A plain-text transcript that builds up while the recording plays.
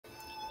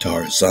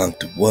Terra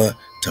Sancta what?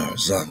 Terra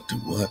Sancta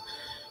what?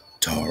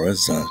 Terra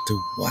Sancta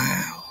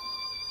wow.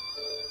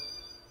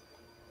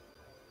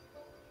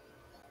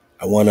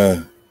 I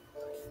wanna,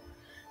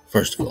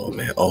 first of all,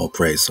 man, all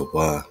praise to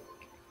HaWah.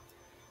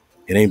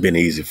 It ain't been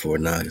easy for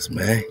niggas,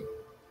 man.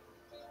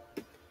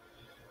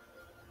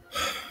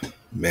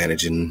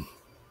 Managing,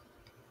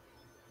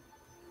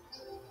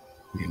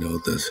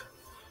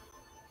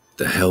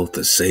 the health,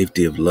 the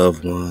safety of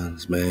loved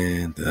ones,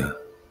 man, the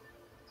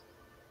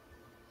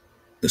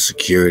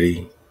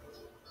security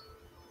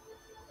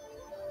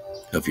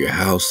of your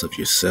house, of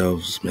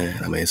yourselves,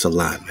 man. I mean, it's a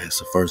lot, man.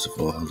 So first of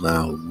all,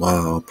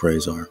 all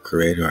praise our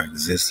creator, our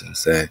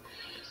existence, that,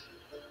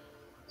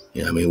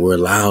 we're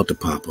allowed to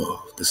pop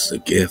off. This is a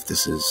gift.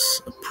 This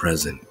is a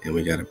present, and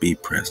we got to be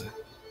present.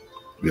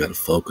 We got to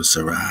focus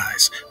our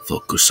eyes,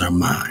 focus our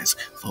minds,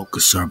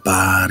 focus our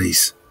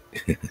bodies.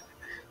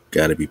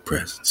 Got to be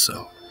present.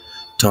 So,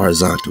 Terra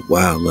Sancta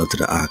wow, love to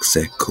the ox,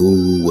 said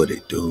cool, what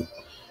it do?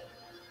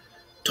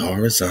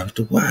 Terra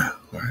Sancta wow,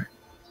 right?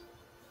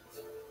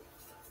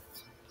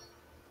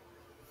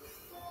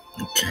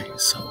 Okay,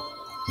 so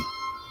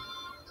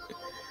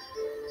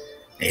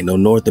ain't no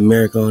North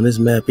America on this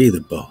map either,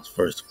 boss.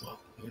 First of all,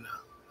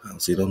 I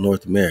don't see no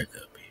North America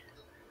up here.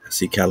 I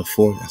see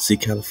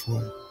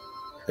California.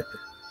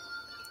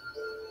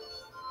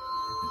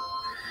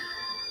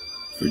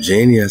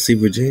 Virginia, I see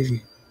Virginia.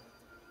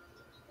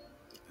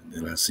 And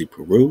then I see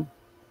Peru.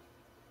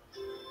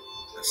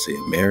 I see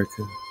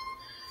America.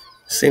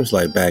 It seems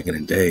like back in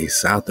the day,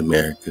 South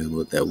America,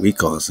 what that we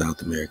call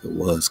South America,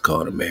 was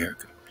called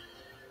America.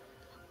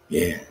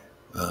 Yeah.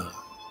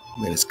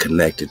 And it's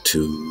connected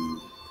to,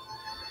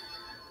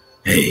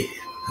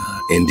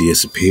 India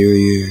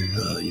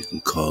Superior. You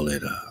can call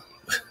it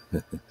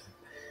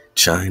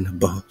China,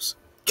 boss.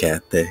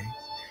 Cathay.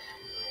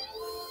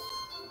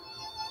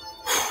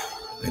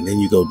 And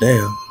then you go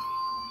down.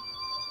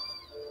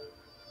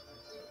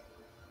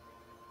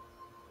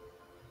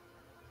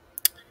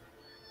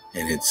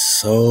 And it's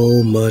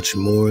so much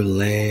more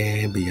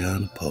land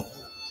beyond the pole.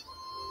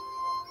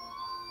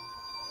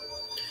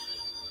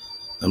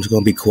 I'm just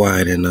going to be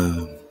quiet and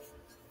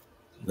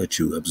let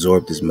you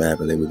absorb this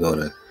map. And then we're going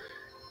to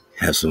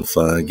have some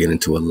fun, get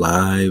into a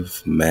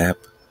live map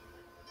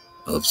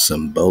of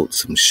some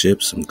boats, some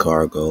ships, some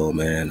cargo,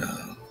 man.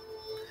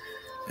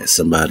 And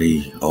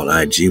somebody on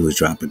IG was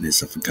dropping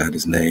this. I forgot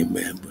his name,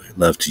 man. But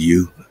love to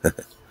you.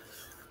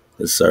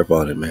 Let's surf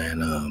on it,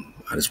 man.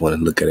 I just want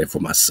to look at it for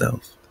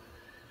myself.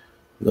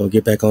 We're going to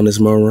get back on this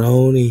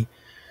Moroni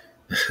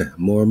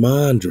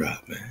Mormon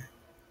drop, man.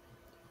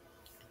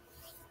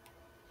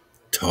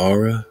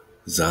 Terra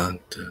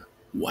Sancta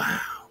wow.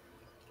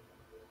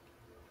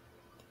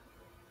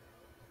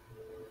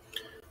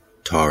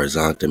 Terra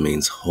Sancta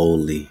means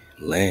holy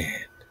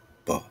land,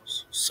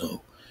 boss.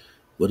 So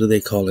what are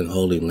they calling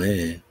holy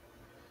land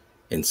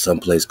in some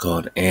place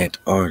called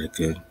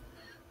Antarctica?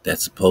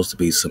 That's supposed to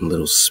be some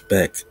little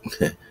speck,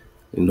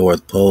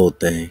 North Pole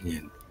thing.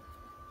 And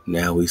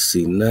now we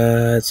see,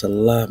 it's a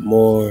lot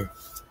more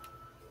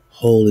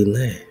holy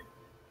land.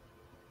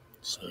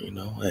 So, hey, I'm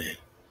gonna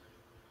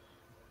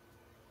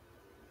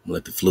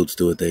let the flutes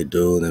do what they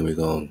do. And then we're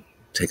going to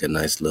take a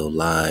nice little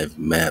live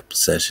map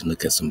session,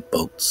 look at some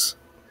boats.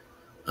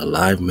 A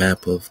live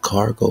map of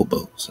cargo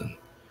boats and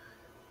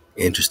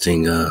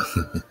interesting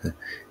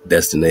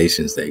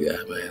destinations they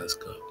got, man. Let's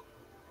go.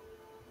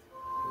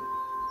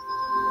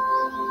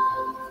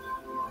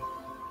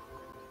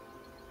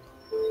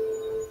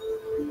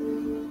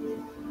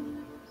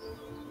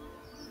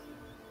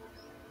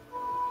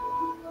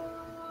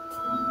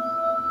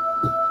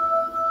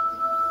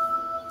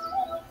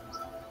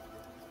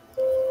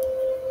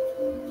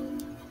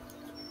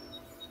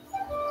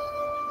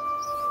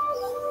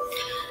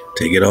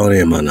 Take it all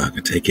in, my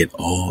knocker. Take it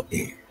all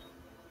in.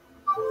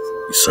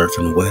 You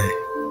surfing away.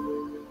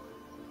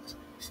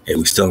 Hey,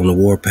 we still on the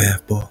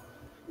warpath, boy.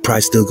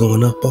 Price still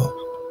going up, boy.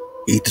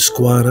 Eat the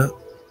squad up.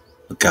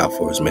 Look out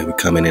for us, man. We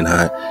coming in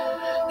hot.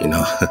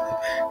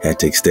 Had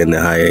to extend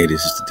the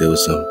hiatus just to deal with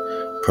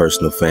some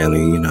personal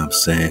family,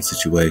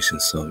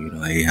 situations. So,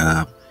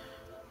 A-Hop,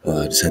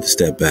 just had to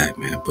step back,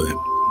 man. But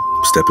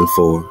stepping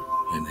forward.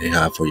 And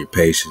A-Hop for your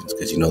patience,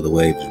 because the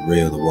wave is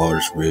real, the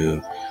water's real.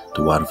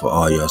 The water for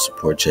all y'all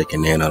support,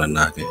 checking in on the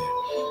knocking.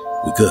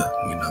 We good,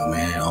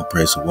 man. All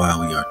praise to HaWah.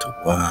 We are to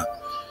HaWah.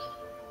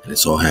 And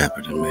it's all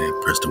happening,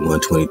 man. Press the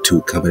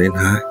 122 coming in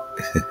hot.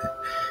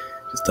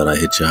 Just thought I'd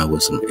hit y'all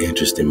with some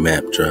interesting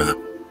map drop.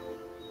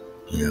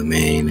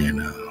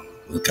 And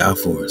look out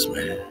for us,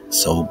 man.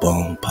 Soul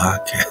Bone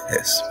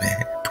Podcast,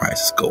 man.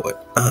 Price is going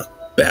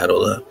up.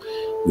 Battle up.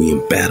 We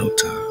in battle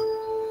time.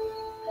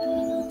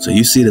 So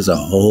you see there's a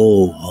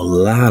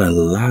lot of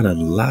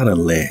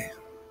land.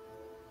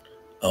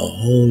 A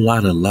whole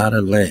lot of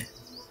land.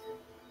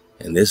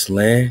 And this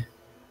land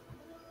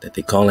that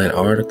they call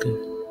Antarctica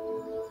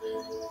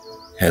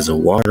has a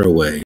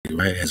waterway,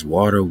 right? Has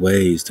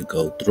waterways to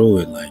go through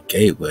it, like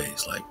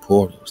gateways, like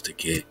portals to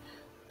get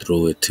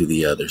through it to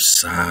the other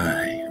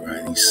side,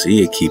 right? You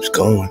see it keeps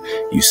going.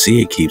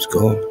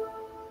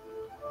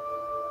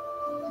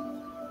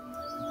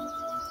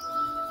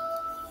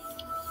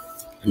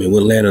 I mean,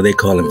 what land are they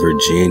calling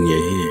Virginia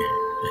here?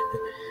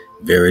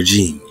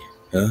 Virginia.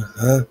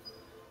 Huh?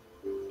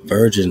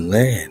 Virgin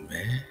land,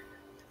 man.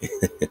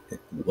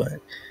 What?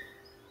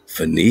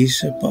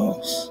 Phoenicia,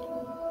 boss?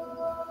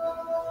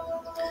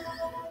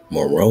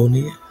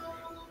 Moronia?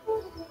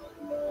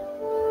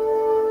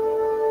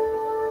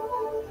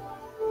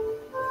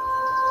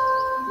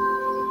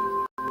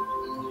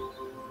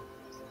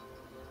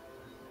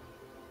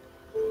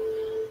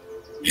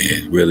 Yeah,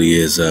 it really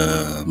is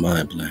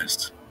mind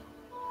blast.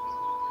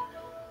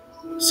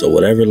 So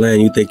whatever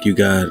land you think you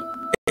got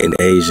in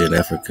Asia and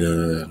Africa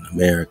and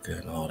America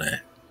and all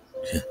that,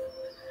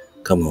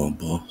 come on,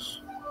 boss.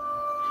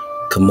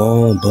 Come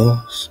on,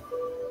 boss.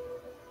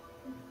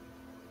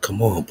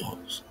 Come on,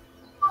 boss.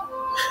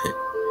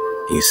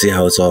 You see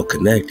how it's all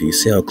connected. You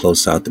see how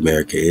close South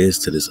America is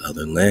to this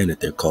other land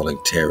that they're calling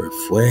Terra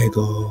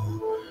Fuego,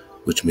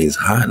 which means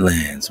hot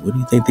lands. Where do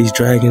you think these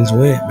dragons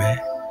went, man?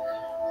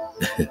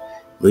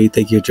 Where do you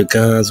think your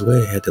dragons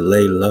went? Had to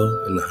lay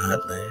low in the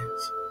hot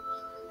lands.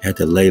 Had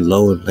to lay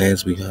low in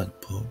lands we got to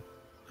pull.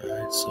 All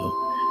right,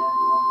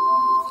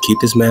 so keep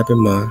this map in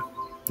mind.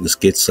 Let's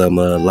get some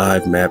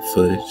live map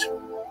footage.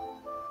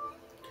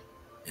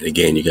 And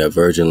again, you got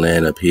Virgin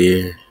Land up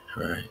here,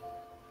 right?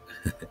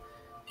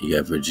 You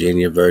got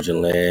Virginia,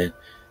 Virgin Land,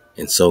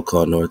 and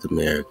so-called North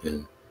America.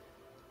 And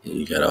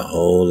you got a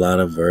whole lot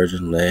of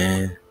Virgin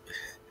Land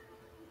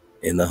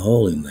in the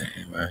Holy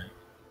Land, right?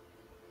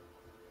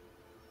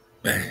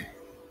 Bang.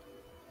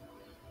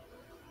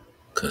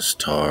 Because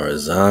Terra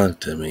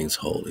Sancta means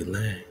Holy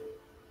Land.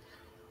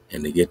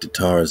 And to get to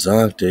Terra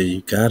Sancta, you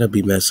got to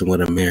be messing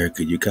with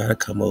America. You got to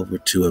come over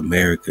to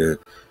America,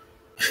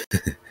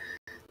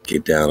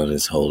 get down on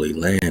this Holy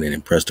Land, and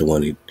impress the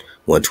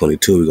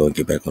 122. We're going to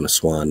get back on the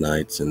Swan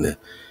Knights and the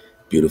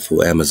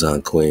beautiful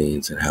Amazon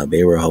Queens and how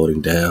they were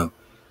holding down,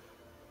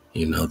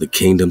 the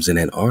kingdoms in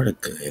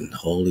Antarctica and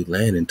Holy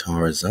Land in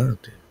Terra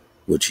Sancta,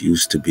 which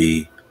used to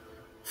be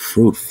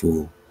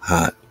fruitful,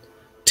 hot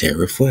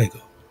Terra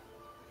Fuego.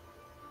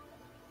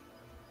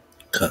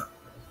 Come.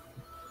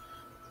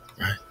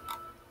 Right?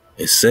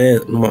 It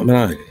says,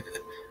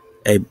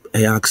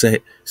 hey, Oxy,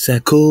 say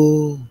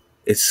cool.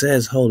 It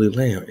says Holy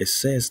Land. It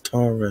says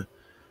Terra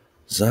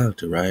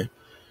Sancta, right?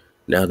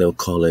 Now they'll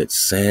call it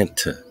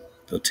Santa.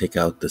 They'll take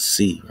out the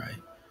C,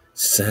 right?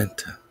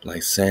 Santa,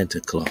 like Santa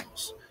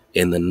Claus.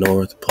 In the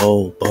North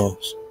Pole,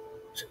 boss.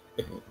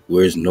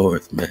 Where's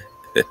North, man?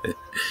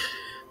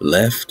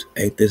 Left?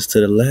 Ain't this to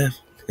the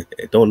left?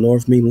 Don't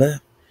North mean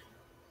left?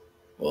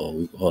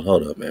 Well,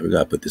 hold up, man. We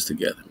gotta put this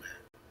together,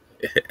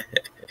 man.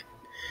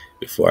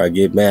 Before I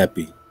get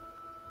mappy.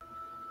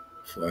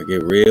 Before I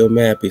get real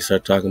mappy,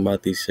 start talking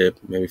about these shit,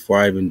 man, before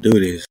I even do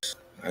this,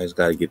 I just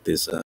gotta get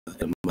this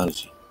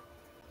etymology.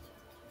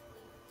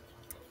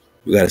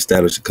 We gotta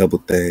establish a couple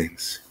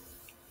things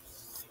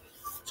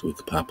so we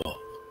can pop off.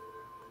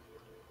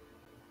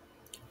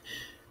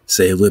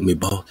 Say it with me,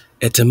 boss.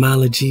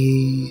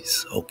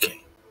 Etymologies.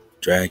 Okay.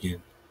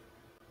 Dragon.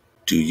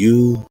 Do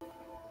you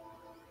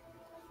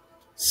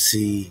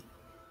see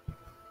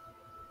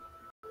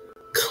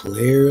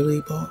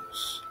clearly,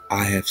 boss?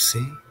 I have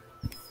seen.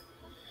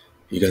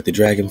 You got the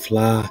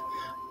dragonfly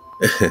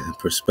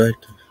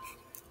perspective.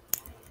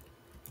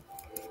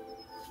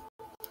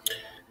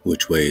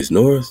 Which way is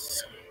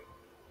north?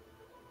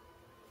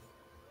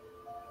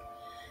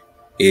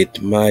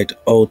 It might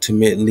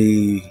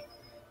ultimately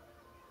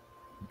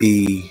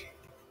be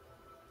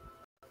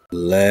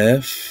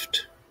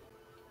left.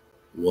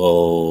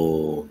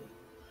 Whoa.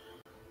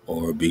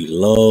 Or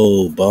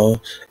below,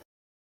 boss.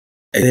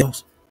 Hey,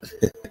 boss.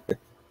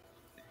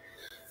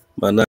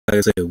 My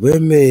nigga say,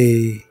 with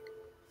me.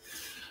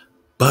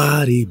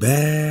 Body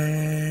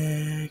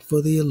bag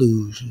for the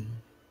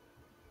illusion.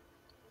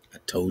 I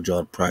told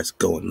y'all the price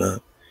going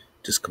up.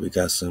 Just 'cause we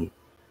got some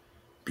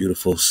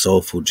beautiful,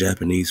 soulful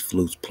Japanese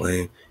flutes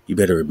playing. You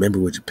better remember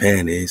what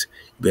Japan is.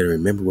 You better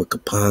remember what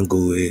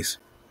Kapangu is.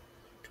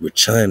 Where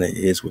China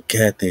is. Where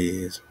Cathay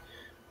is.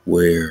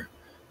 Where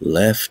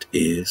left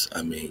is.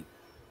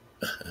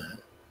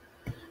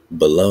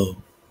 Below.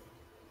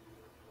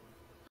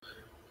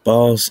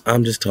 Boss,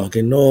 I'm just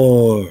talking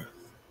north.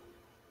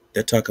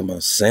 They're talking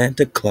about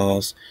Santa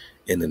Claus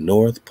in the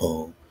North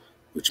Pole,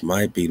 which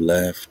might be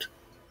left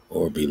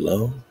or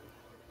below.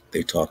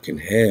 They talking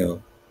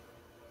hell.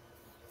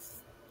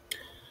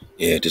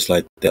 Yeah, just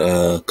like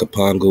the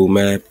Kapangu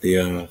map,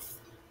 the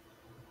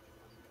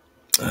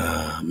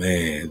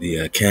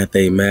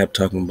Cathay map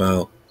talking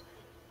about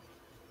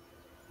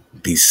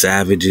these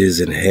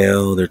savages in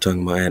hell. They're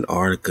talking about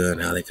Antarctica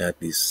and how they got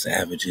these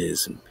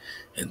savages and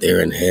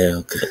they're in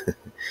hell.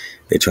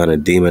 They're trying to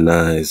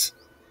demonize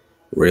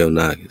real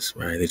niggas,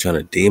 right? They're trying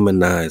to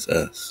demonize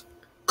us,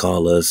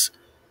 call us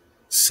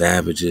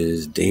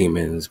savages,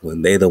 demons,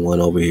 when they the one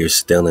over here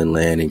stealing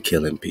land and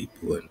killing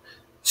people and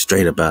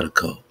straight about a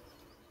cult.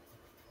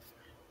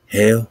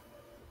 Hell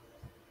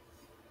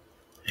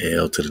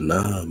to the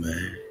nah,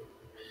 man.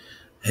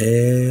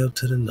 Hell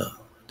to the nah.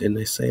 Didn't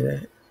they say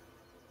that?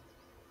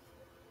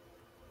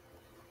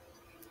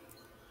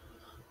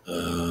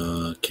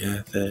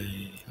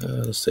 Cathay.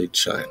 Let's say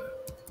China.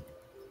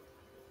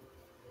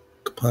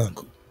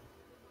 Kapangu.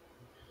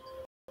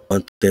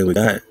 One thing we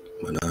got,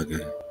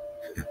 Managa,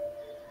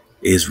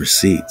 is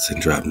receipts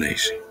in Drop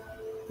Nation.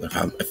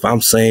 If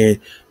I'm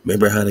saying,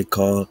 remember how they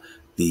call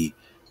the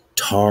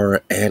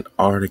Terra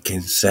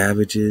Antarctican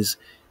savages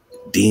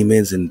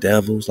demons and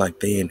devils, like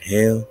they in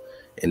hell?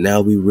 And now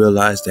we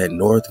realize that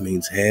north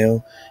means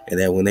hell, and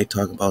that when they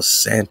talk about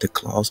Santa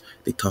Claus,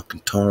 they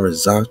talking Terra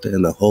Sancta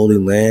in the Holy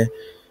Land,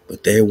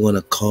 but they want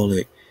to call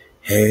it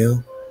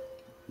hell,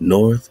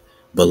 north,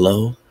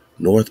 below,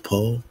 North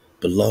Pole,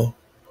 below.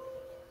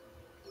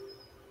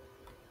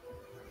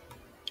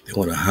 They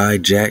want to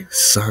hijack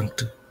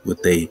Sancta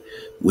with a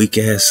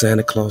weak-ass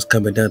Santa Claus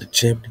coming down the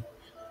chimney.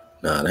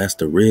 Nah, that's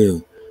the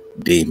real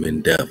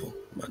demon devil,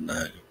 my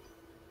nigga.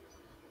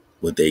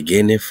 What they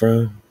getting it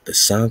from, the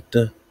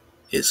Sancta,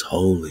 is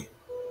holy.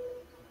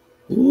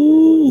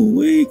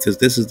 Ooh-wee, because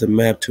this is the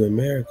map to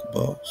America,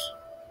 boss.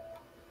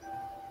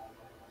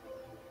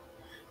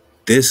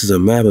 This is a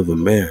map of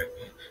America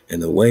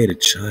and the way to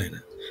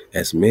China,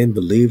 as men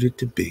believed it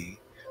to be,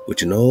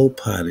 which an old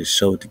pilot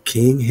showed to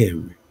King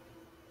Henry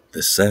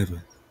the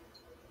Seventh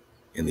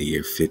in the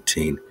year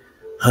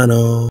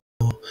 1500.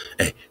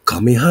 Hey,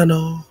 call me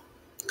Hano.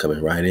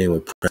 Coming right in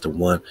with press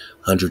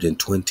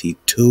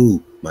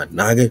 122, my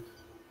nugget.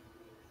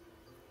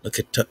 Look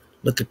at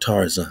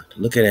Tarzan.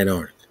 Look at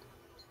Antarctica.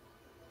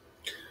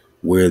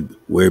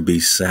 Where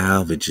be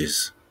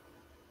salvages.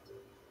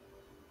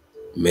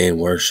 Men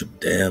worship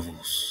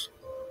devils.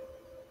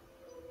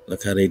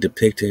 Look how they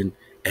depicting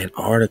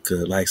Antarctica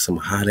like some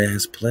hot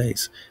ass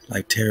place,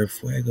 like Terra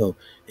Fuego.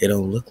 It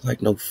don't look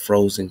like no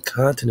frozen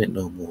continent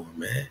no more,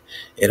 man.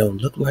 It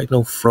don't look like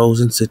no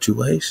frozen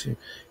situation.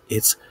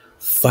 It's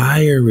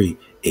fiery.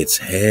 It's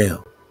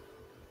hell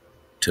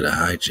to the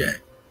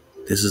hijack.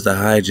 This is the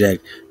hijack.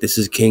 This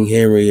is King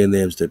Henry and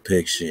them's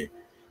depiction,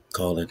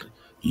 calling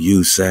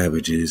you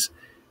savages,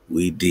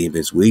 we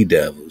demons, we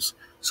devils,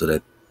 so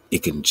that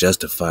it can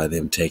justify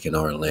them taking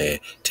our land,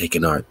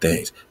 taking our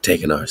things,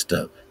 taking our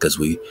stuff, because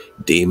we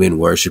demon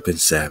worshiping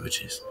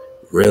savages.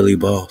 Really,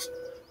 boss?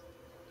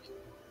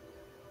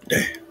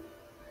 Damn.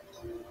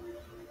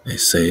 They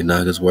say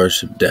niggas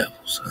worship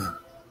devils, huh?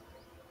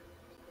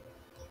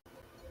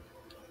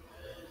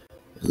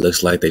 It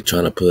looks like they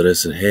trying to put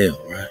us in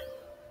hell, right?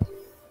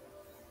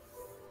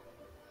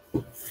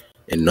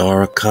 In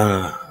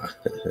Antarctica.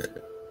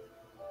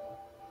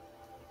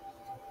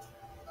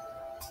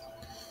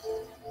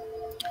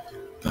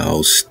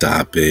 Oh,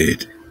 stop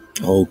it.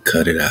 Oh,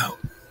 cut it out.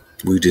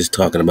 We just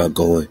talking about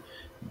going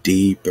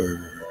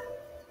deeper.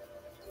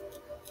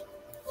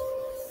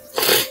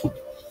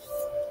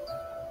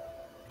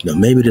 Now,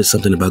 maybe there's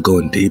something about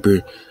going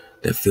deeper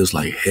that feels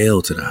like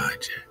hell to the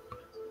hijack.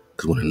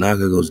 Because when a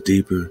Naga goes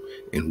deeper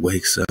and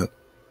wakes up,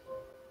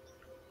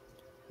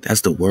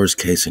 that's the worst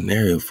case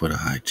scenario for the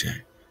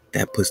hijack.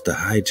 That puts the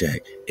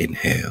hijack in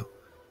hell.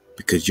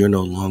 Because you're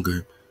no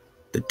longer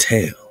the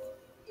tail.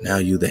 Now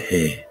you're the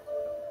head.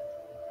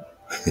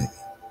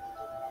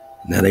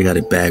 Now they got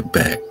it back.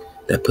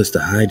 That puts the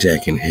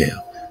hijack in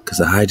hell. Because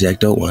the hijack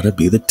don't want to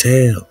be the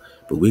tail.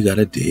 But we got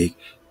to dig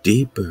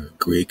deeper.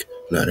 Greek,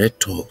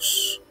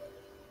 naretos.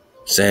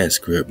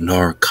 Sanskrit,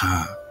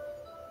 narka.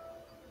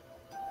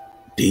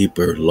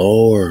 Deeper,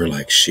 lower,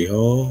 like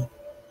Sheol.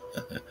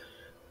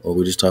 Or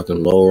we're just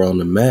talking lower on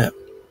the map.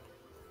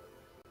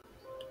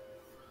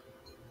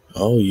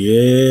 Oh,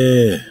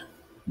 yeah.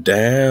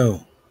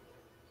 Down.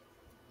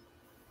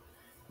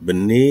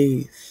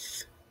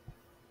 Beneath.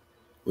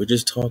 We're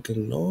just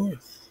talking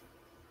north.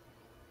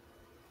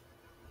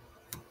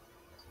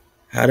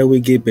 How do we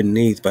get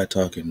beneath by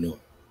talking north?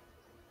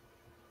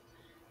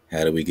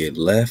 How do we get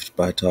left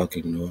by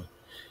talking north?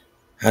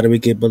 How do we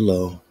get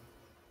below?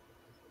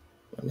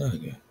 What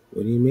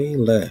do you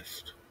mean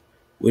left?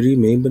 What do you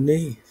mean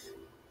beneath?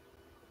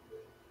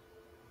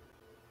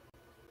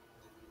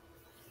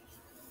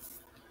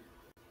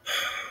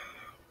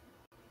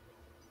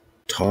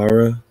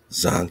 Terra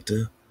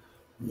Sancta.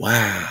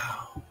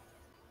 Wow.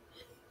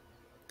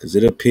 Because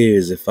it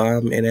appears if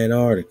I'm in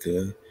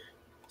Antarctica,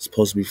 it's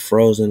supposed to be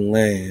frozen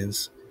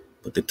lands,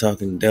 but the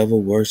talking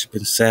devil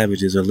worshipping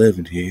savages are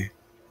living here.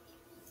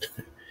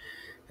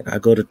 And I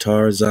go to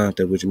Terra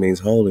Sancta, which means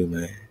holy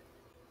land.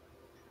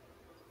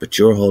 But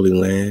your holy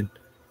land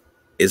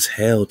is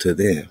hell to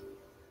them.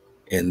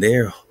 And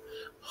their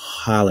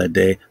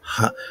holiday,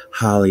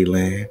 holy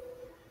land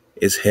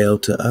is hell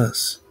to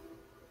us.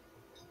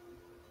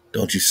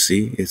 Don't you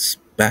see? It's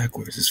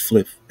backwards.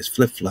 It's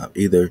flip-flop.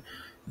 Either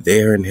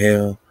they're in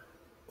hell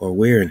or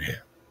we're in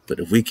hell. But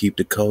if we keep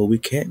the code, we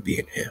can't be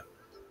in hell.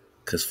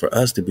 Because for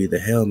us to be the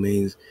hell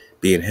means,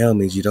 being hell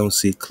means you don't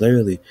see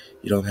clearly.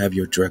 You don't have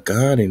your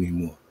dragon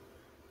anymore.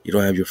 You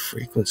don't have your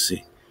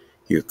frequency.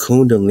 Your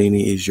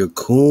kundalini is your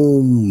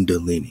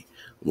kundalini.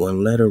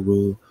 One letter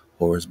rule,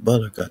 Horace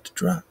Butler got to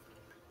drop.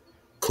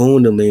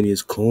 Kundalini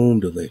is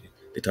kundalini.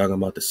 They're talking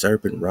about the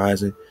serpent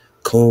rising.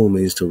 Kum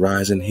means to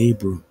rise in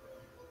Hebrew.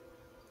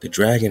 The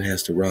dragon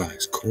has to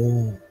rise.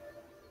 Kum.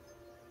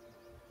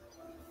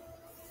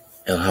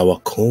 El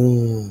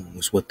HaWah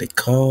is what they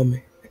call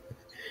me.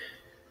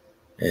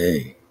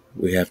 Hey,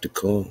 we have to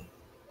come.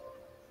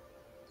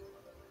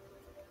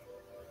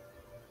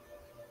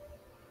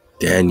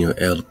 Daniel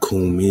El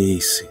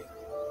Kumisi.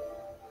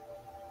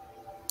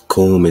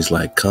 Kum is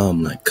like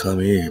come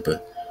here,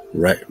 but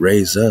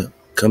raise up.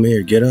 Come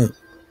here, get up.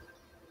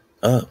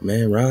 Up,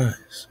 man,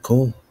 rise.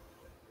 Kum.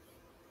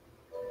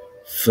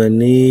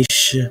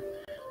 Phoenicia.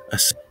 I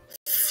said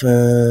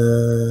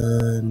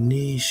Phoenicia.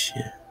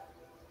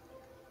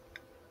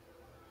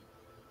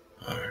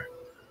 Alright.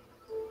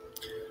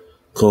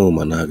 Cool,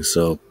 my nigga.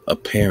 So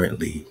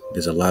apparently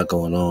there's a lot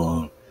going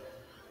on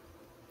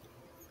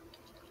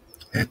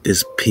at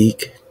this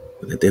peak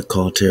that they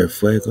call Terra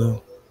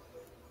Fuego.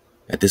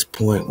 At this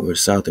point where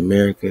South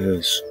America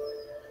is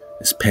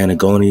this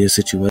Patagonia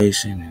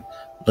situation. And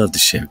love the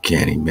Chef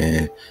Candy,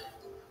 man.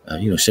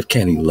 Chef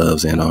Candy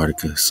loves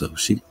Antarctica, so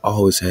she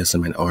always has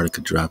some Antarctica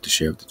drop to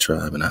share with the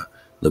tribe, and I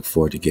look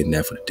forward to getting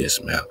that for the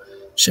dismount.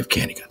 Chef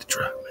Candy got the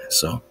drop, man.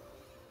 So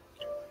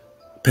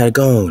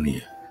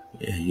Patagonia.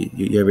 Yeah,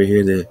 you ever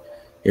hear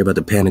about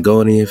the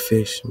Patagonian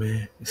fish,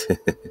 man?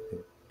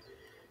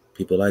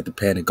 People like the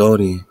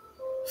Patagonian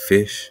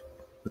fish,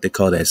 what they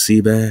call that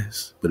sea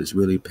bass, but it's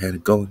really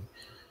Patagonia.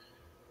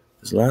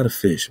 There's a lot of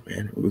fish,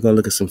 man. We're gonna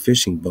look at some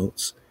fishing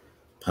boats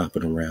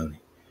popping around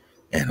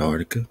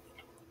Antarctica,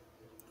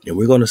 and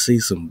we're gonna see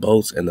some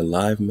boats in the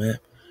live map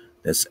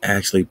that's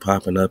actually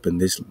popping up in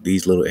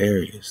these little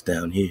areas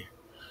down here,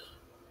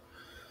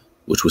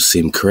 which would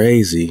seem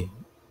crazy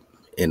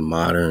in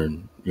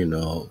modern,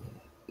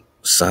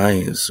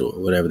 science or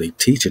whatever they're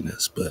teaching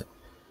us, but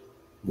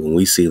when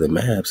we see the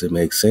maps, it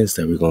makes sense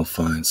that we're going to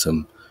find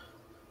some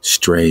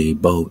stray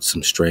boats,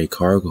 some stray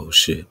cargo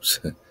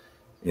ships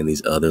in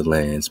these other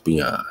lands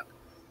beyond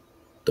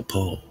the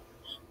pole.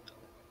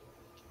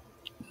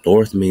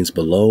 North means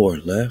below or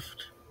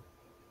left.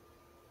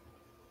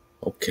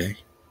 Okay.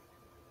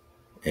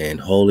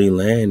 And Holy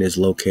Land is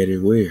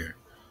located where?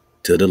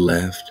 To the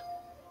left,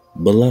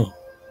 below.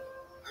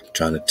 I'm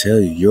trying to tell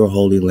you, your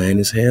Holy Land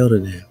is hell to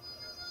them.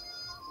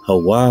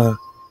 HaWah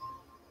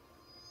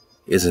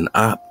is an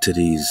op to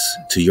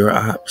your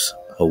ops.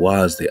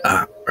 HaWah is the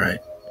op, right?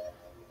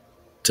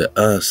 To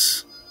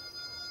us,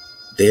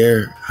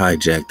 their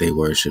hijack they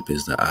worship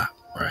is the op,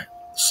 right?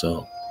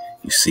 So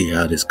you see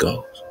how this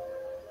goes.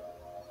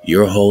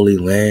 Your Holy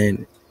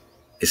Land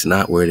is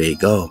not where they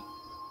go.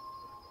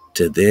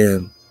 To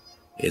them,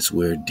 it's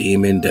where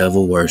demon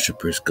devil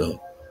worshipers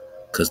go.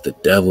 Because the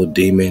devil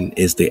demon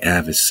is the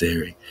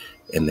adversary.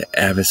 And the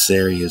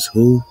adversary is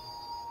who?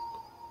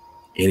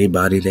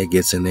 Anybody that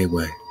gets in their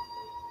way.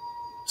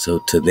 So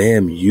to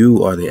them,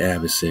 you are the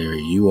adversary.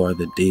 You are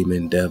the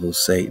demon devil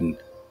Satan.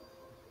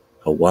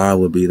 HaWah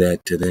would be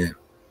that to them.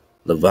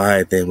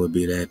 Leviathan would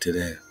be that to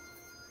them.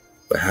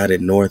 But how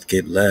did North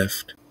get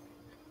left?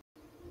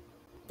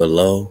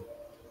 Below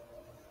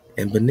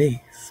and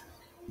beneath.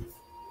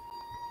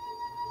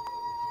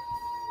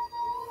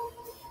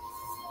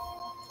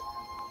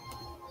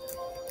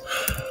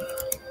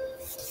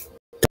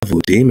 Devil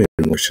demon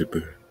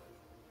worshiper.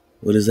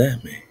 What does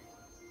that mean?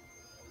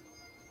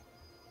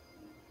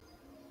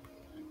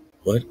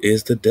 What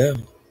is the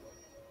devil?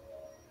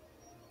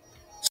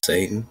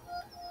 Satan?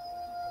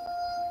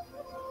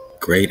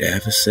 Great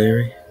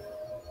adversary?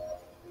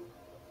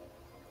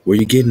 Where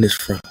you getting this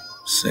from?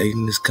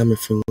 Satan is coming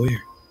from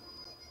where?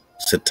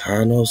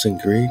 Satanos in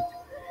Greek?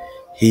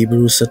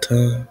 Hebrew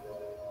Satan?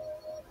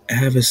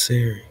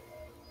 Adversary.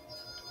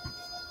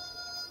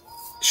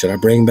 Should I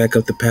bring back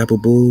up the Papal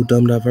Bull,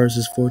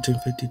 Diversas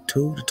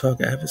 1452 to talk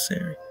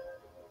adversary?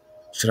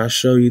 Should I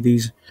show you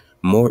these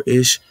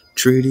Moorish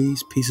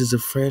treaties, pieces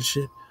of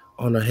friendship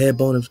on the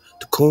headbone of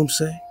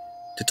Tecumseh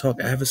to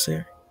talk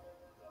adversary?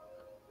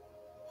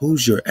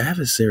 Who's your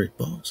adversary,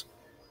 boss?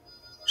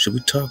 Should we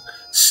talk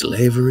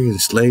slavery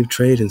and slave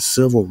trade and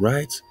civil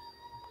rights?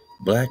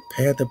 Black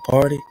Panther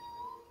Party?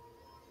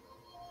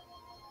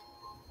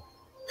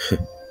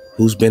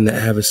 Who's been the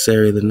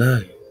adversary of the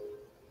night?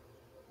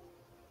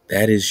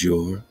 That is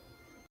your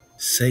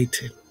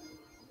Satan.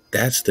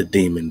 That's the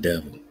demon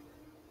devil.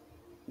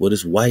 What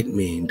does white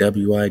mean?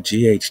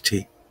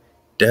 W-I-G-H-T.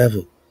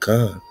 Devil,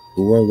 Khan.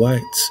 Who are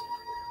whites?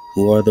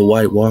 Who are the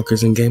White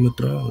Walkers in Game of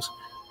Thrones?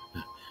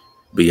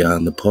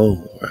 Beyond the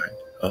pole, right?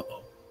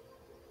 Uh-oh.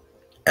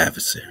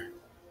 Adversary.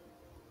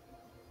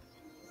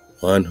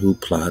 One who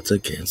plots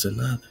against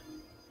another.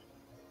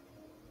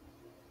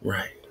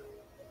 Right.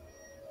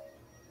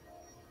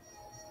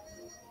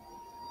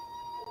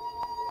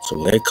 So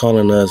when they're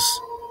calling us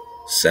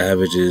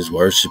savages,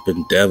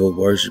 worshiping devil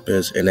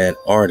worshipers in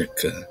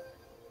Antarctica,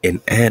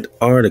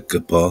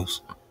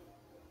 boss,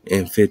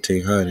 in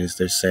 1500s,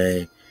 they're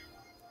saying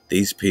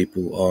these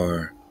people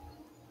are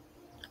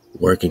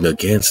working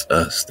against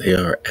us. They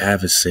are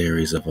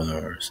adversaries of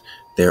ours.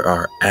 There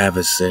are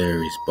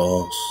adversaries,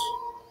 boss.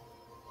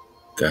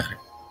 Got it.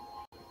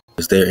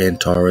 Because they're in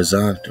Terra,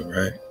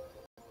 right?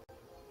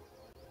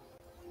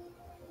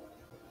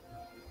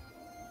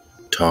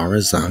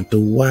 Terra,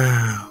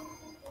 wow.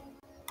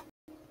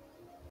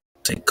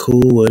 Say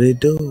cool, what it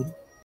do?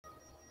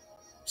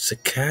 It's a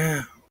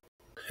cow.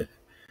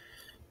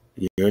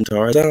 You're in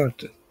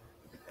Tarzanta.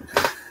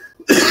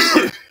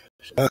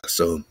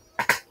 So,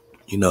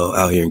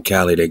 out here in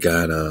Cali, they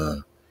got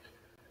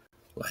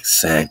like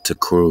Santa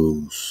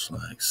Cruz.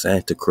 Like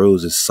Santa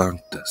Cruz is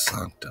Sancta,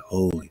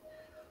 holy.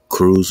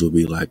 Cruz would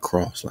be like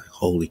cross, like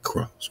holy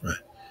cross,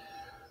 right?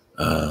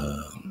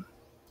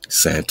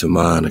 Santa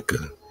Monica.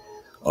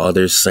 All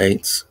their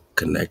saints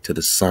connect to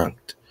the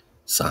Sancta.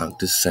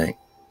 Sancta saint,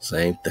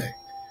 same thing.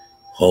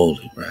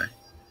 Holy, right?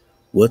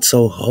 What's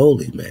so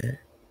holy, man,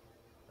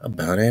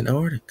 about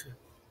Antarctica,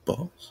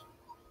 boss?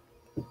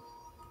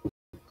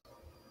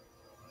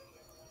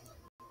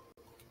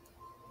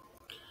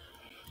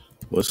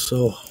 What's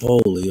so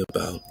holy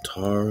about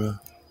Terra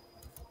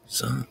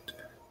Sancta?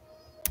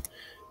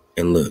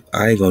 And look,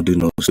 I ain't gonna do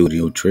no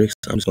studio tricks.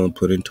 I'm just gonna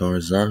put in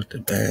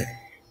Tarzanta, bang,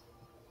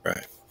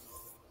 right?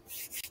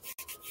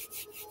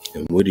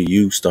 And what do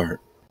you start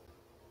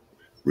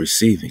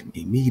receiving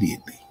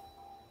immediately?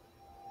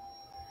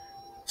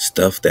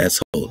 Stuff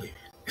that's holy.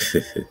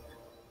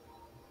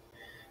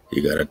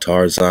 You got a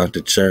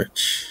Tarzanta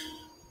church,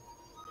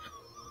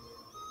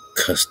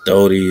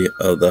 custody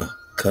of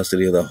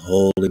the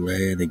holy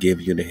land. They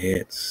give you the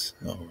hints.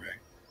 All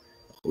right,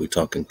 we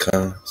talking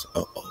cons.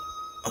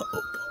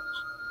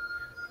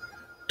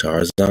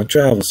 Tarzan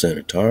Travel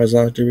Center,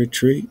 Tarzan to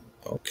Retreat.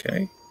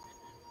 Okay.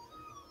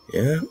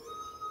 Yeah.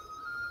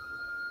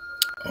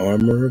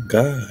 Armor of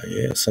God.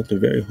 Yeah, something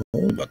very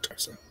holy about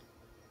Tarzan.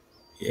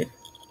 Yeah.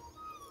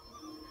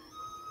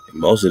 And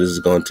most of this is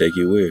going to take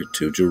you where?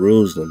 To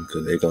Jerusalem,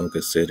 because they're going to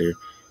consider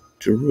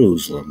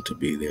Jerusalem to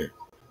be their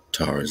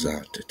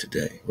Tarzan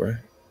today,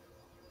 right?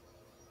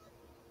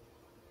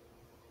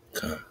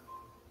 Okay.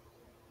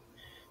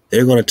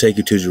 They're going to take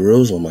you to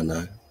Jerusalem or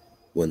not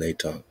when they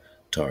talk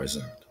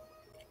Tarzan.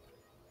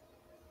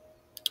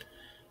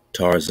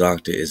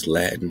 Tarzanta is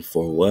Latin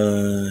for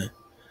what?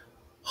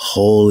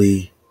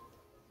 Holy.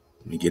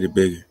 Let me get it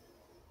bigger.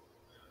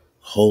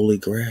 Holy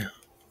ground.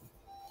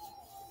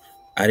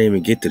 I didn't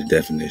even get to the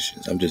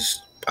definitions.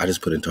 I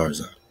just put in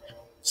Tarzan.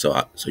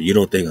 So you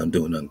don't think I'm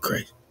doing nothing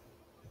crazy.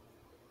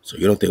 So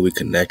you don't think we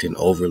connecting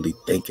overly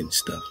thinking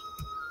stuff.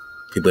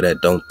 People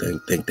that don't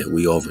think that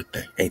we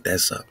overthink. Ain't that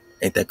something?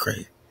 Ain't that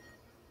crazy?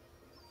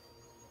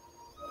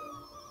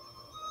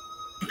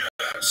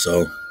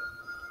 So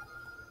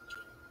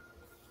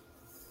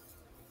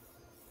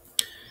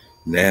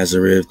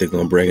Nazareth, they're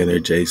gonna bring in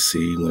their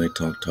JC when they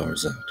talk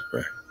Tarzan,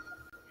 right?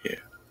 Yeah.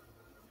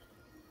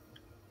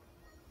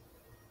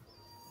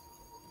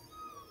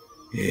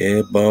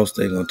 Yeah, boss,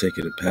 they're gonna take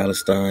you to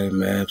Palestine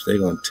maps, they're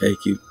gonna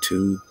take you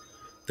to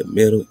the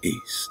Middle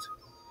East.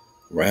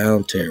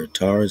 Round Terra,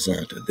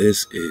 Tarzan.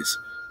 This is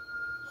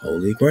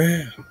holy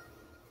ground.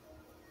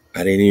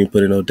 I didn't even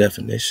put in no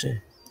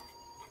definition.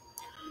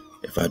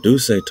 If I do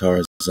say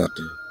Tarzan,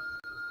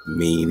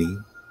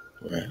 meaning,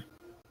 right?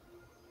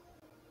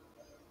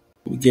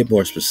 We get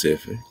more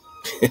specific.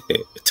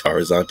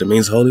 Tarzan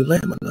means holy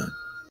land,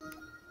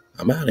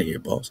 I'm out of here,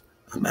 boss.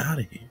 I'm out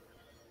of here.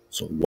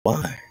 So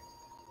why?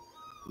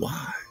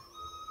 Why?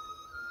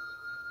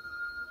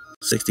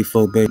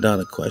 $64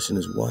 billion question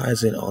is, why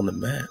is it on the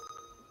map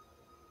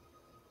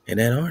in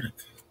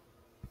Antarctica?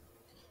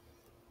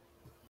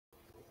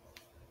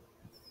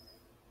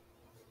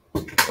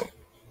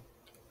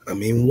 I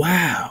mean,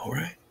 wow,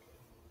 right?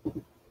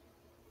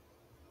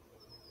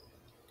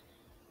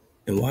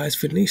 And why is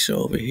Phoenicia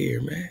over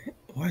here, man?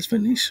 Why is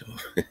Phoenicia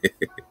over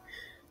here?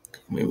 I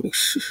mean,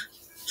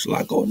 there's a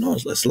lot going on.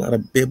 There's a lot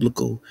of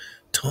biblical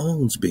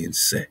tones being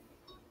set.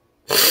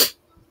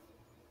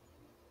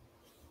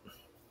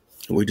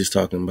 We're just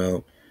talking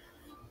about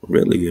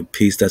really a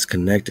piece that's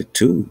connected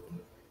to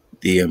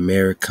the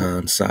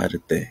Ame'rican side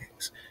of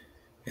things.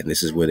 And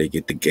this is where they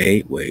get the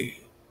gateway.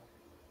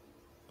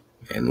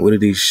 And what do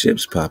these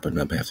ships popping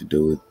up have to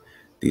do with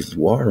these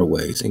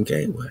waterways and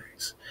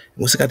gateways?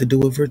 What's it got to do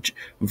with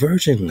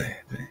virgin land,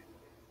 man?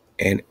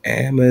 And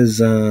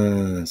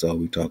Amazon. So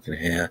we talking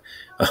here.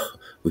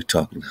 We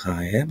talking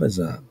high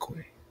Amazon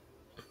queen.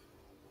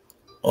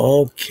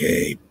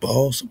 Okay,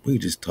 boss. We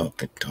just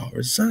talking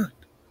Tarzan.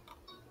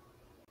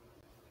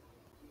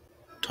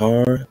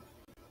 Tarzan.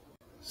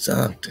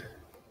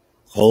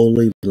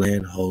 Holy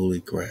land,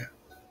 holy ground.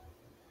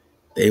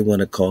 They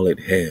want to call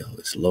it hell.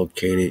 It's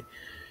located.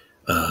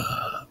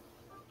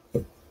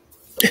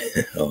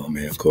 Oh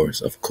man, of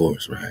course,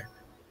 right?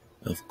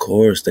 Of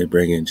course, they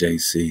bring in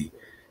JC,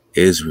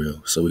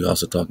 Israel. So we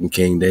also talking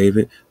King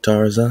David,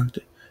 Tarzan.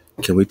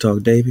 Can we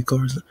talk David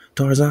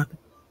Tarzan?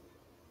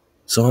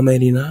 Psalm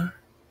 89,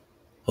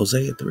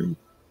 Hosea 3,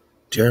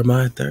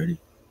 Jeremiah 30,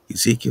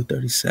 Ezekiel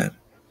 37,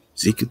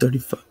 Ezekiel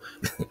 35.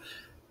 When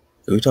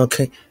we talk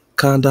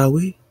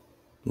Kandawi,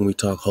 when we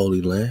talk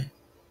Holy Land,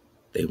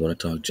 they want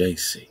to talk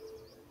JC.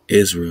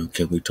 Israel,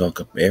 can we talk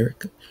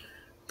America?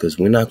 Because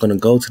we're not going to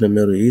go to the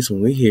Middle East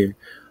when we hear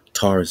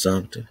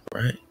Tarzan,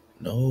 right?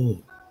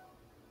 No.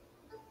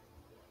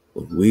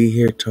 When we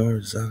hear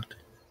Tarzan,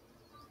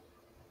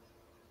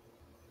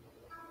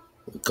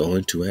 we're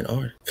going to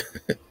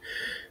Antarctica.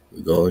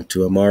 We're going to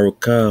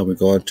Ame'rican. We're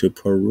going to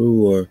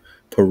Peru or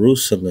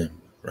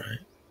Jerusalem, right?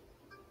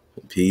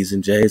 P's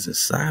and J's are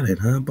silent,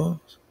 huh,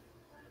 boss?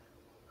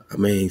 I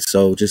mean,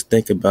 so just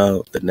think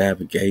about the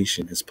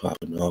navigation that's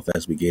popping off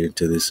as we get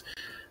into this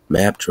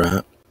map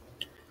drop.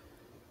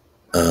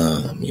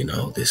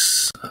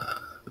 This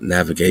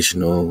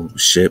navigational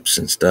ships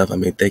and stuff. I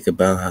mean, think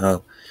about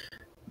how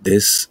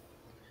this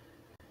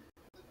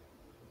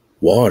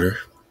water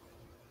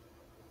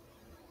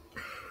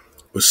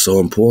was so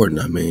important.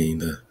 I mean,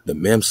 the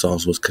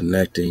M.H.O.E was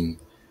connecting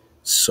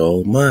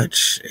so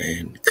much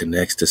and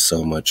connects to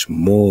so much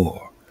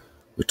more.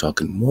 We're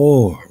talking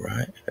more,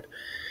 right?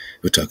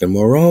 We're talking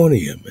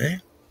Moronia,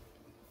 man.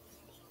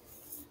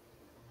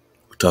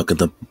 We're talking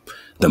the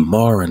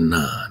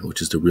Maranon,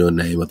 which is the real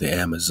name of the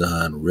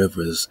Amazon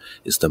rivers,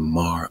 is the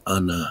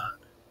Maranon.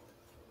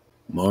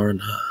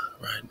 Maranon,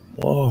 right?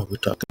 More. We're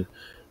talking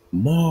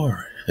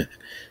more.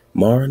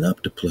 Marring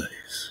up the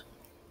place.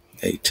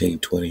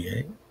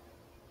 1828.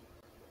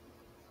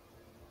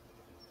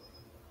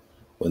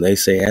 When they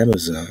say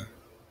Amazon,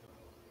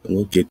 and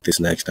we'll get this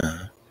next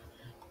time,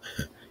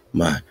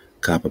 my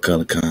copper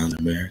color con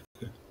America.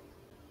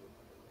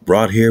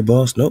 Brought here,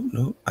 boss?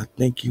 Nope. I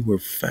think you were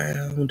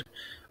found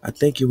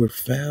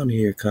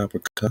here,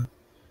 copper con.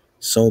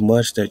 So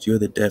much that you're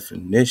the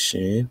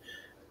definition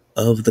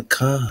of the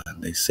con.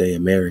 They say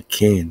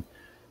Ame'rican.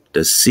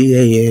 Does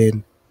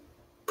C-A-N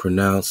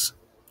pronounce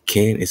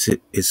kin? Is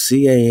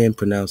C-A-N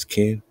pronounced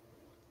kin?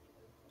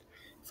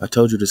 If I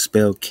told you to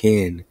spell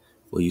kin,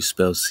 will you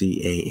spell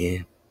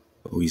C-A-N?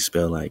 Or will you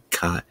spell like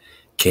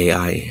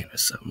K-I-N or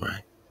something,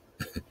 right?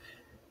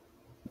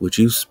 Would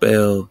you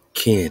spell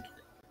kin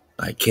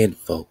like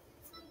kinfolk?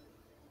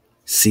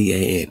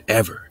 C-A-N,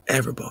 ever,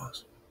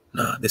 boss?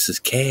 Nah, this is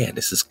can,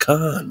 this is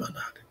con, my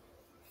nigga.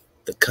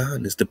 The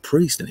con is the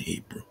priest in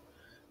Hebrew.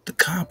 The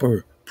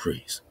copper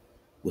priest.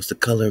 What's the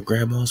color of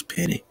grandma's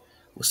penny?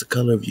 What's the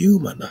color of you,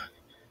 my nigga?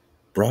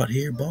 Brought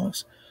here,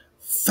 boss?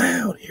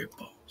 Found here,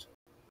 boss.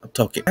 I'm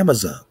talking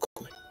Amazon,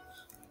 queen.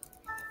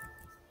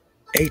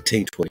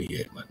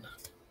 1828, my nigga.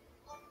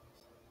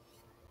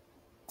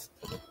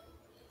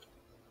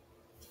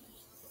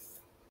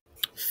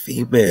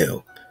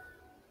 Female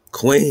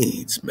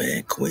queens,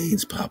 man.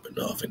 Queens popping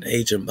off in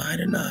Asia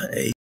Minor, not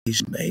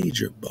Asia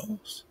Major,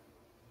 boss.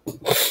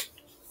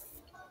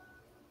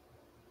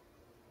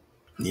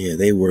 Yeah,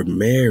 they were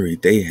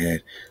married. They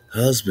had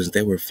husbands.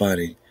 They were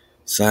fighting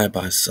side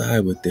by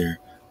side with their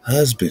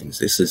husbands.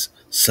 This is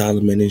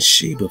Solomon and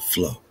Sheba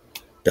flow.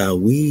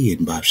 Dawid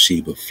and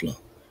Bathsheba flow.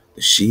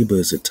 The Sheba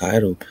is a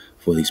title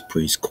for these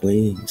priest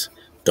queens.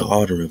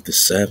 Daughter of the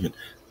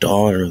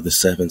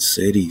seven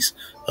cities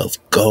of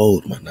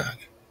gold, my naga.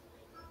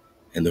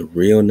 And the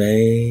real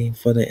name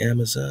for the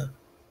Amazon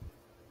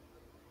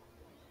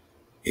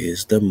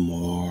is the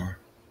Mar-Anan,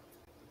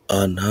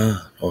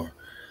 or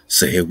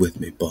say it with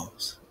me,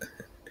 boss.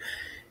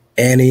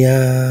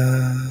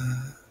 Antioch,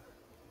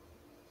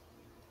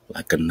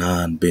 like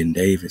Anan ben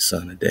David,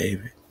 son of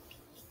David,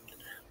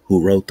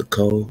 who wrote the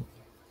code,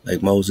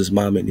 like Moses'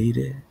 mom and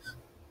Edith.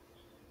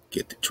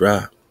 Get the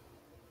drop.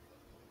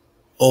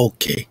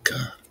 Okay,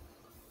 God.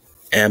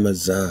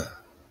 Amazon.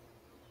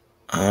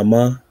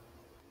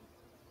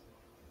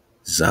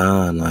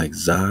 Zion, like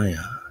Zion,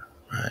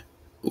 right?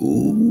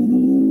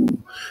 Ooh,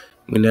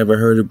 we never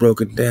heard it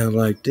broken down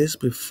like this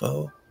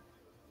before.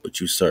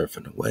 But you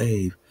surfing the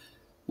wave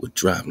with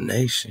Drop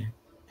Nation.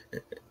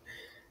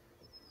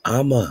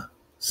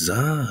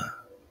 Zion.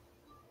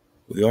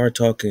 We are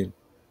talking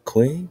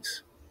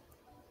Queens.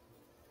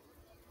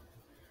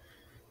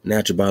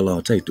 Natural by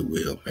law, take the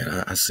wheel,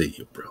 man. I see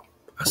you, bro.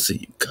 I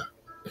see you,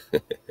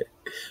 God.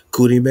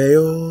 Cootie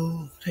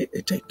Mayo,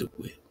 take the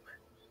wheel.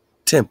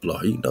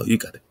 Templar, you know you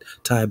got it.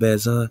 Ty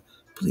Bazan,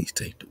 please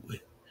take the wheel.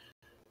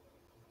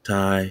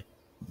 Ty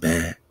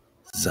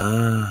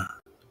Bazan.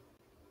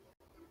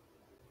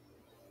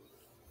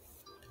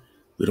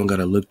 We don't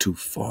gotta look too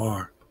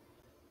far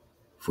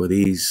for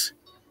these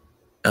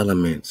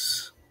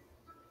elements,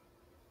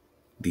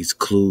 these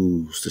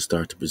clues to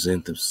start to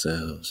present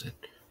themselves, and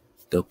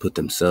they'll put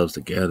themselves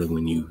together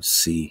when you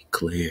see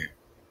clear.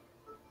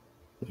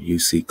 When you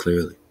see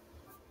clearly.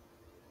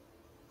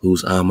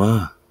 Who's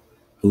Amma?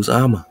 Who's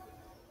Amma?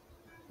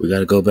 We got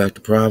to go back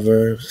to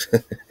Proverbs.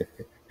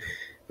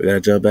 We got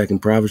to jump back in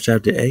Proverbs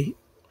chapter 8.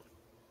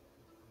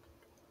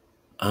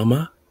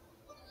 Amma,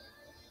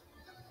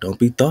 don't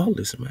be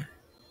thoughtless, man.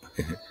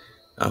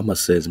 Amma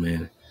says,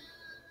 man,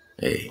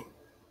 hey,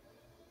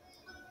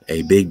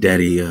 Big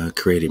Daddy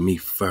created me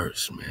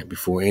first, man.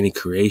 Before any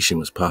creation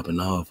was popping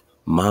off,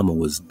 Mama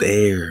was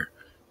there.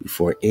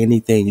 Before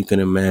anything you can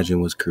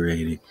imagine was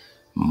created,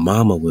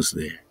 Mama was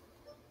there.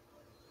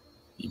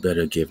 You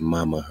better give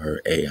Mama her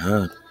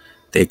hug.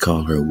 They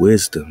call her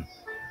wisdom.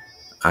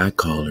 We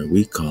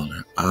call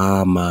her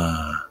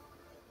Amma.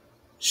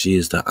 She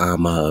is the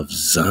Amma of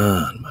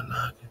Zan, my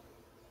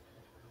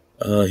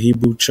naga.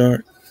 Hebrew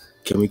chart.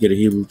 Can we get a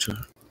Hebrew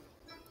chart?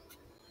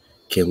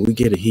 Can we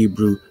get a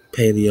Hebrew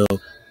paleo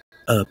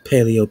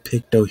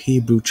picto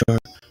Hebrew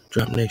chart?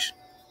 Drop Nation.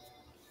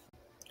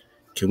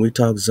 Can we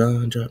talk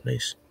Zan, Drop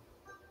Nation?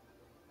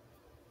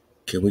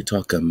 Can we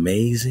talk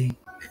amazing?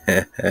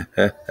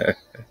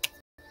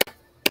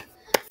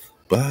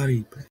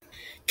 Body.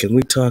 Can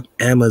we talk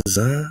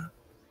Amazon?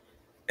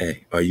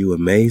 Hey, are you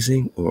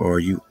amazing or are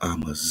you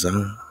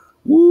Amazon?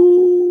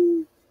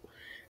 Woo!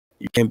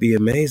 You can't be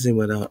amazing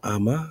without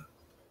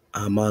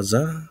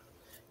Amazon.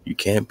 You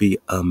can't be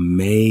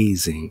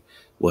amazing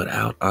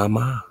without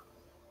Ama.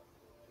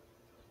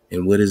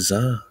 And what is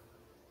Za?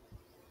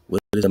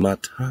 What is a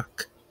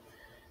matak?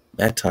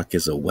 Matak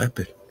is a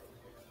weapon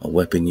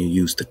you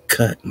use to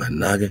cut, my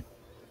naga.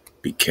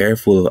 Be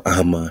careful of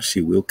Ama, she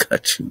will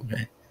cut you,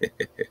 man.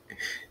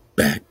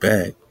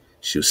 Back.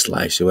 She'll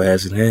slice your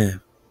ass in half.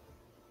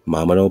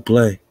 Mama don't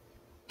play.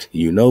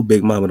 You know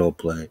Big Mama don't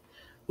play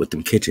with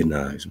them kitchen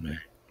knives,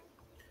 man.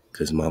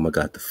 Because Mama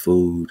got the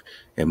food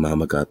and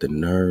Mama got the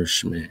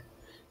nourishment.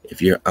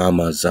 If you're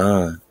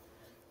Amazon,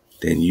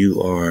 then you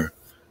are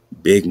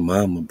Big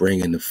Mama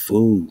bringing the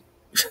food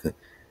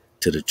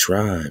to the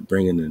tribe,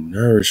 bringing the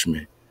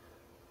nourishment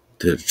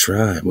to the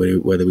tribe.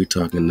 Whether we're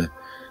talking the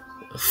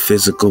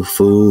physical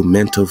food,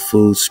 mental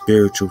food,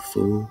 spiritual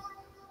food.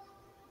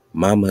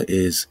 Mama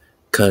is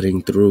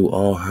cutting through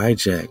all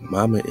hijack.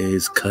 Mama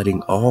is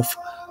cutting off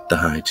the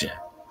hijack.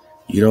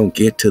 You don't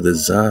get to the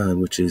Zan,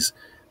 which is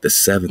the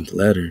seventh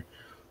letter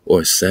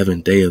or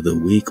seventh day of the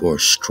week or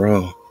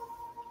strong.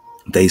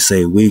 They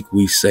say weak,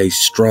 we say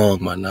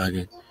strong, my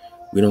noggin.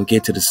 We don't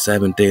get to the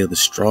seventh day of the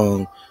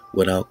strong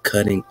without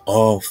cutting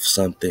off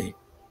something.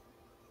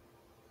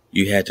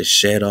 You had to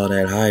shed all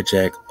that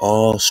hijack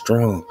all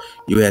strong.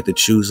 You had to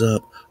choose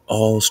up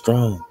all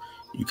strong.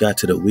 You got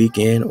to the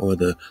weekend or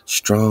the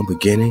strong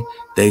beginning.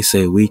 They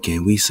say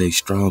weekend, we say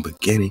strong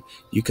beginning.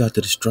 You got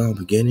to the strong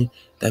beginning.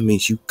 That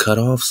means you cut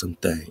off some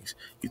things.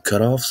 You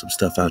cut off some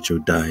stuff out your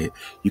diet.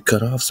 You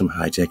cut off some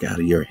hijack out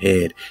of your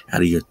head,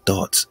 out of your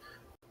thoughts.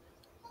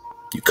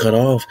 You cut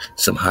off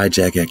some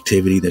hijack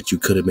activity that you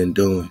could have been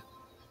doing.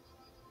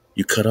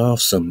 You cut off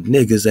some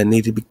niggas that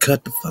need to be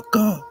cut the fuck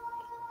off.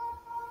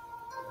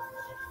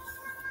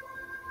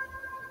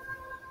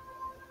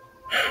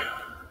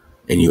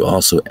 And you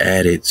also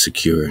added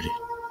security.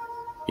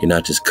 You're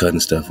not just cutting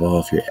stuff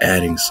off, you're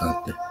adding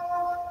something.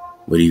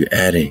 What are you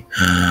adding?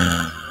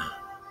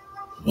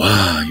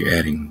 Wow, you're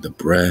adding the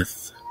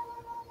breath,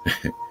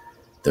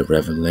 the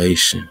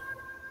revelation.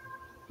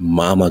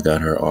 Mama got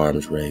her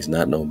arms raised,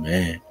 not no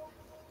man.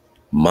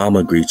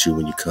 Mama greets you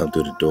when you come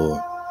through the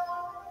door.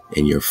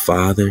 And your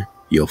father,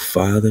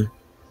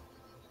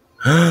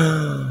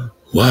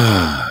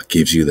 wow,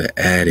 gives you the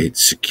added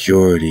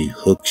security,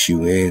 hooks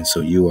you in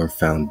so you are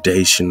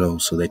foundational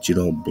so that you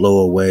don't blow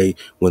away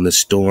when the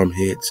storm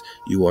hits.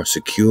 You are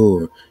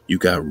secure. You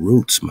got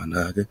roots, my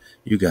naga.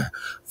 You got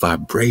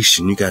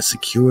vibration. You got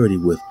security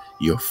with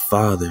your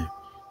father.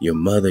 Your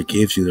mother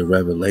gives you the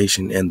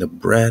revelation and the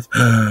breath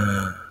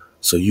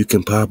so you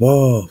can pop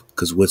off.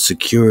 Because what's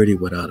security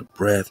without a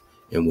breath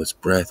and what's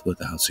breath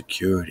without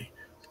security?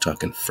 We're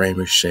talking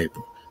framer,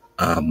 shaper.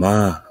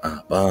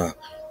 Abba.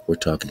 We're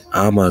talking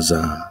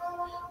Amazon.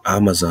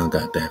 Amazon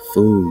got that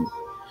food.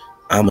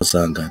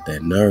 Amazon got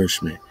that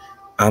nourishment.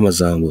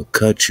 Amazon will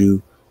cut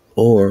you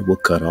or will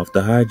cut off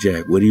the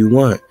hijack. What do you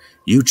want?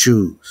 You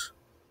choose.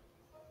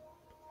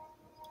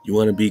 You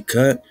want to be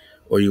cut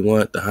or you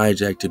want the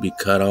hijack to be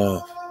cut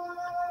off?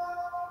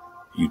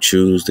 You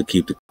choose to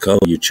keep the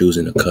code. You're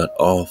choosing to cut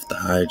off the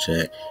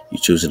hijack. You're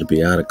choosing to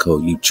be out of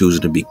code. You're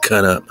choosing to be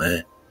cut up,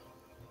 man.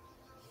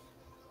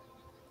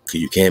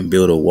 Because you can't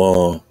build a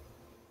wall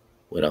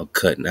without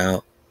cutting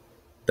out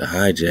the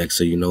hijack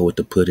so you know what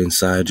to put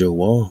inside your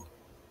wall.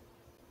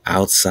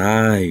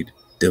 Outside,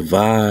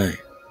 divide,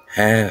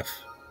 half.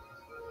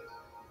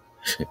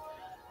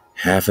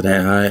 half of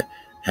that,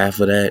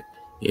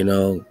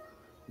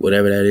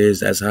 whatever that is,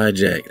 that's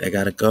hijack. That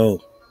gotta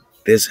go.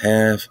 This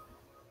half,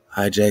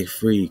 hijack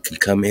free, can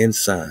come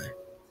inside.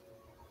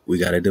 We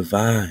gotta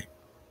divide.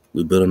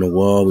 We building a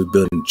wall, we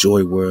building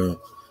Joy World.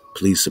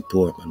 Please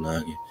support my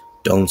noggin.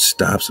 Don't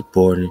stop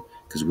supporting,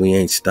 because we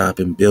ain't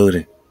stopping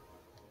building.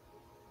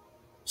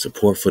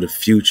 Support for the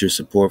future,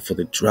 support for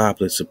the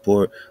droplets,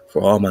 support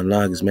for all my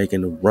Nagas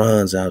making the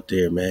runs out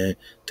there, man,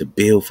 to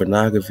build for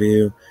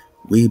Nagaville.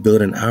 We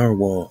building our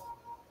wall.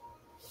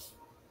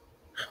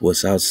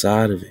 What's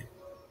outside of it?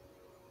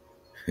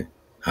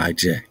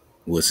 Hijack.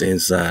 What's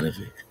inside of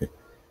it?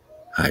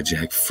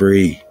 Hijack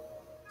free,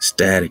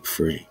 static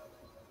free.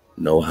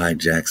 No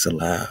hijacks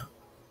allowed.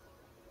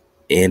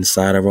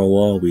 Inside of our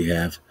wall, we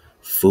have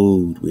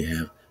food, we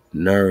have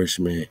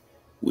nourishment.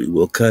 We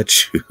will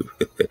cut you.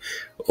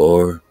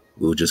 Or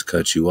we'll just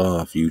cut you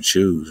off. You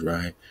choose,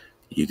 right?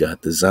 You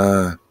got the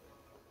Zan.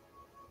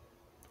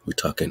 We're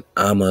talking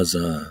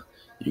Amazon.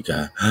 You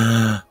got,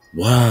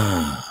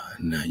 wow.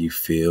 Now you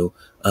feel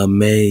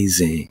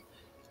amazing.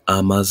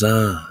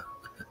 Amazon.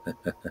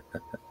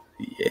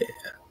 Yeah.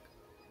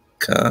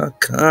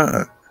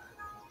 Ka.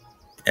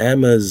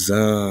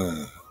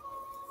 Amazon.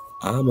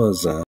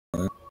 Amazon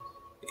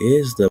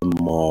is the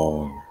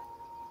Mar.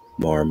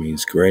 Mar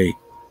means great.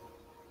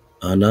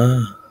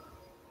 Ana.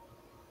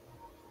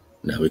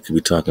 Now we could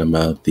be talking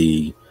about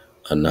the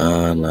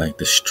Anan, like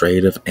the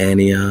Strait of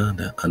Anian,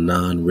 the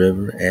Anan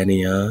River,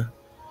 Anian,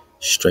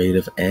 Strait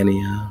of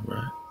Anian,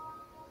 right?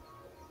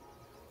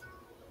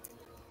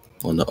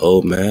 On the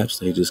old maps,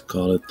 they just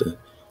call it the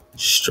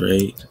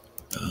Strait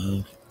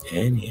of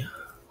Anian.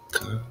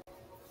 Okay.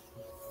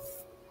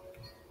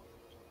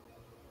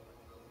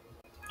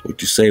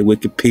 What you say,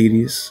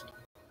 Wikipedia's?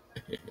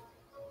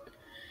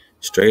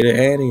 Strait of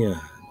Anian.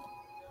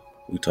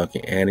 We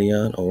talking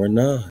Anian or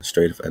Anan?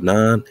 Strait of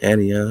Anan,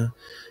 Anian,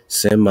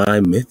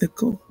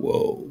 semi-mythical?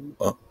 Whoa,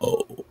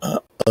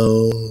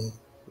 uh-oh.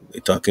 We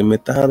talking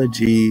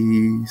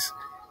mythologies.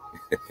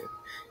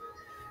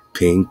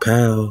 Ping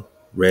pow,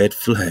 red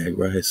flag,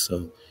 right?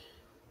 So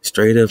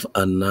Strait of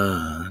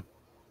Anan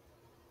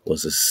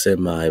was a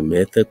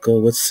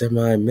semi-mythical. What's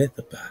semi-myth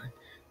about it?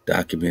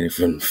 Documented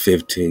from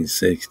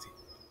 1560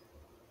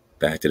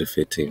 back to the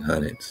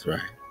 1500s,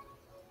 right?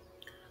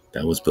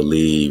 That was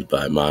believed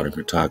by modern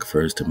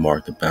cartographers to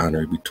mark the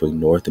boundary between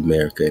North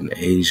America and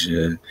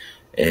Asia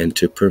and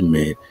to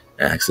permit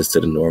access to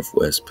the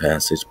Northwest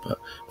Passage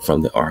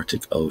from the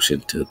Arctic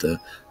Ocean to the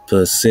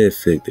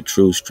Pacific. The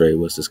true strait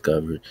was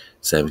discovered in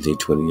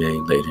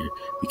 1728, later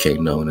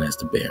became known as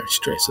the Bering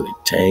Strait. So they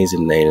changed the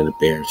name of the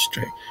Bering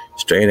Strait.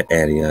 Strait of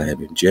Anian had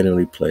been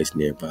generally placed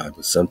nearby,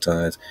 but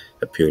sometimes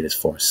appeared as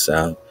far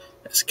south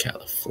as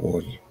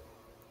California.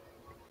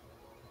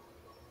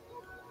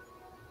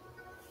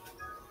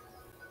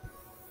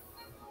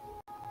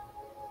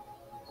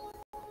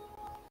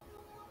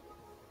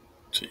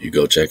 So you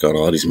go check on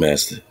all these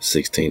maps,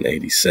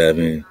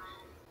 1687,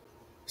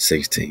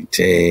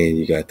 1610,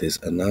 you got this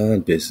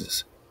Anan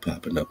business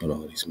popping up on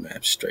all these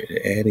maps, Strait of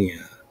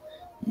Anian.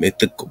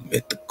 Mythical,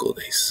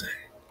 they say.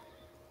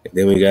 And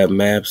then we got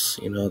maps,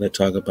 that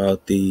talk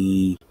about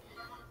the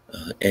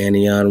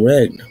Anian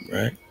Regnum,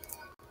 right?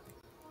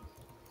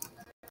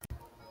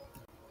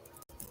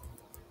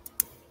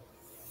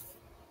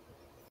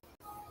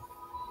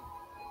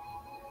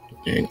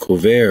 And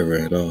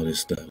Quivera and all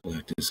this stuff,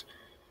 like this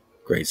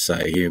great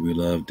site here we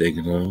love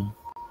digging on.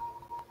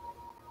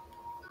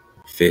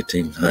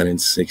 1500s,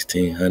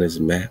 1600s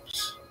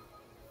maps.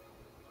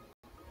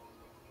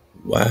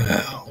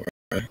 Wow,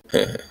 right?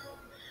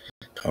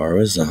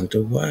 Terra,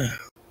 Sancta, wow.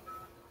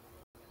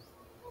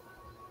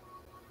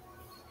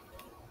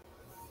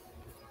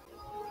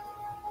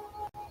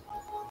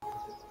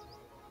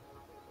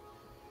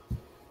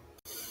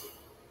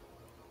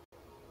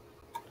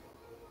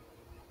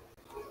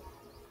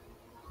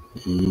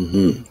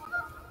 Mm-hmm.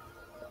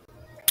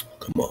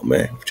 Come on,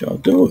 man. What y'all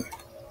doing?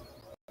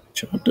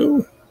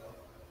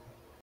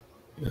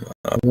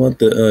 I want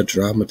the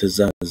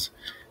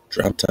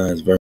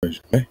dramatized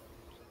version, right?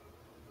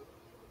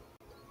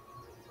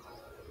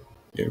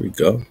 Here we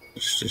go.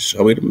 Just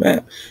show me the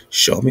map.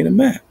 Show me the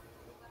map.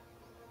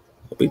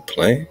 I'll be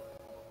playing.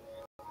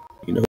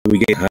 We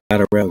get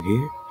hot around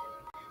here.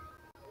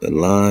 The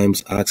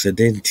limes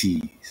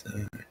occidentes. All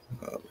right.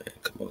 Oh, man.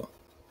 Come on.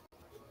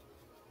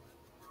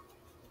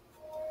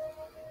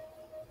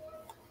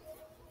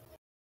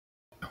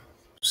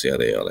 See how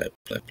they all that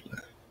play.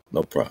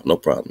 No problem. No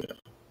problem, y'all.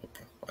 No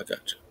problem. I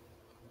got you.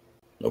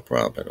 No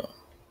problem at all.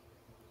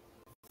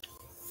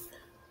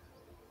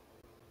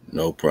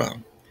 No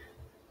problem.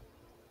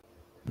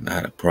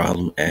 Not a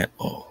problem at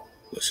all.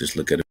 Let's just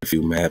look at a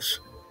few maps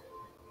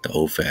the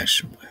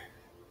old-fashioned way.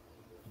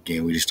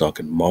 Again, we're just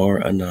talking Mar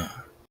Anan.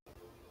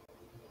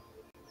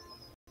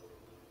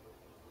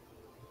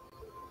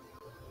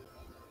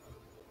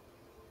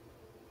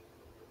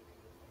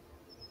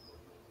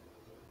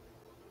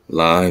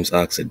 Limes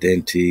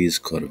occidentes,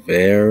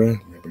 Corvera.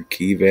 Remember,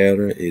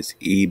 Kivera is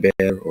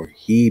Eber or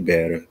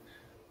Hebera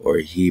or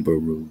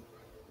Hebrew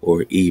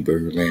or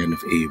Eber, land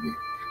of Eber.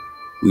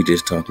 We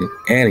just talking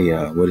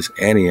Anian. What is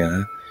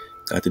Anian?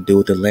 Got to do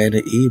with the land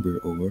of Eber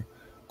or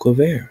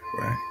Corvera,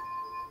 right?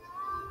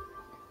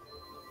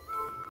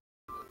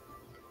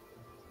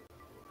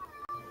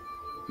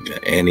 You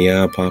got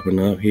Anian popping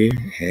up here.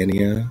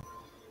 Anian.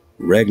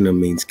 Regnum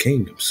means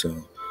kingdom,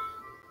 so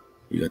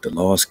you got the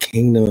lost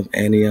kingdom of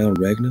Anian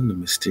Regnum, the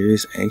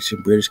mysterious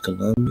ancient British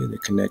Columbia. They're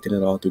connecting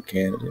it all through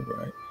Canada,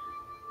 right?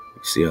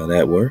 You see how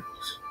that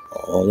works?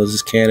 All of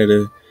this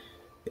Canada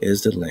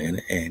is the land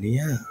of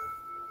Anian.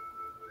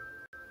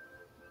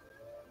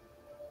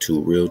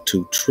 Too real,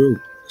 too true.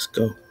 Let's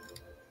go.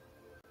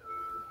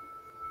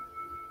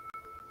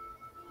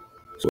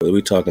 So are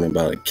we talking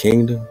about a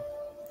kingdom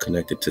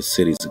connected to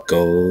cities of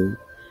gold?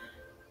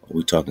 Are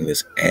we talking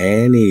this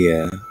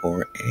Ania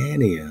or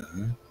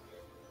Ania?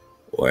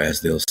 Or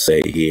as they'll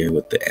say here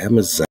with the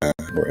Amazon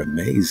or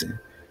amazing,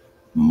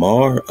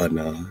 Mar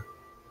Anan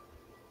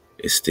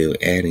is still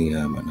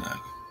Anian Anan.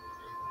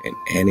 And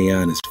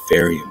Anian is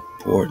very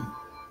important.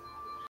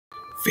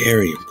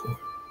 Very important.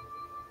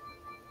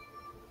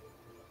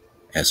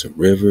 As a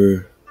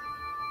river,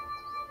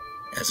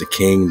 as a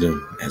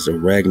kingdom, as a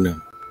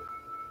regnum,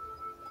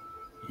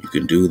 you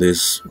can do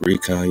this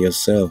recon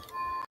yourself.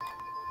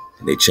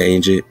 And they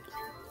change it.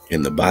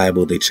 In the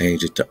Bible, they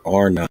change it to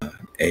Arnon,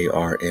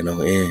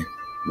 Arnon,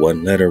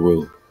 one letter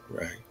rule,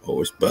 right? Oh,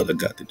 his brother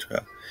got the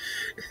drop.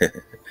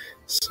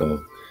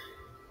 So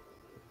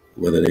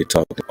whether they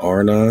talk to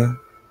Arnon,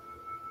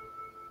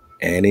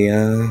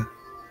 Anion,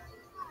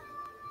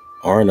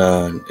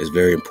 Arnon is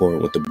very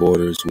important with the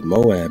borders with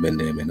Moab and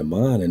them and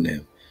Ammon and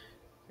them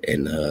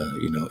and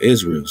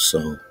Israel.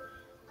 So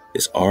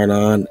this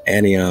Arnon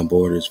Anion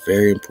border is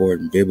very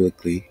important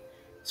biblically.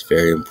 It's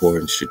very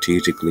important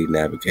strategically,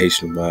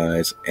 navigation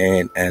wise,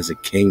 and as a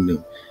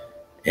kingdom,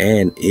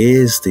 and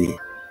is the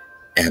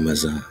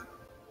Amazon.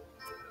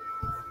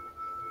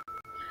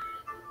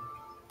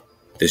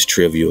 This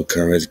trivial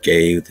occurrence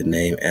gave the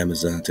name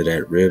Amazon to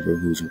that river,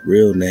 whose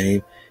real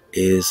name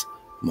is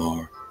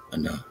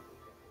Mar-Anon.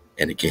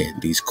 And again,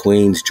 these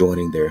queens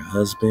joining their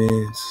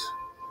husbands,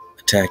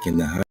 attacking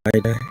the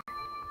hijack,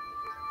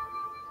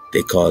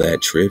 they call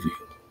that trivial.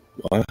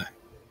 Why?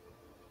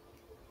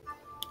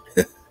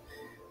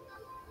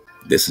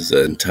 This is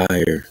an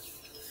entire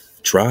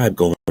tribe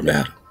going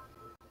battle.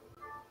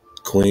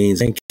 Queens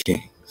and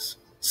kings,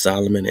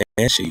 Solomon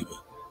and Sheba,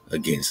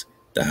 against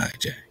the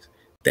hijacks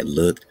that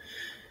looked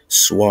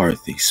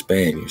swarthy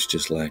Spaniards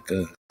just like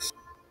us.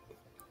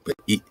 But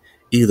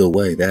either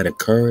way, that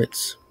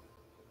occurrence,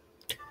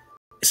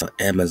 it's how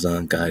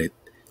Amazon got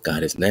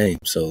its name.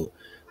 So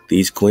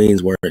these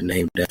queens weren't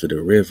named after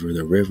the river.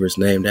 The river is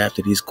named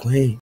after these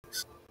queens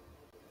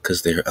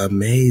because they're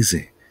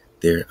amazing.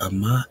 They're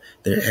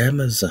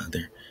Amazon.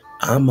 They're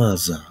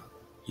Amazon.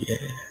 Yeah.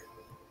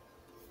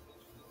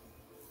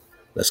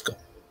 Let's go.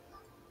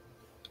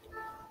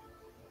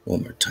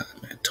 One more time,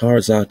 man.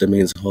 Sancta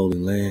means holy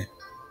land.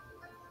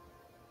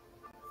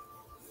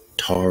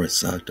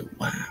 Sancta.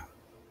 Wow.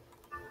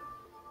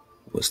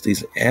 What's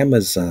these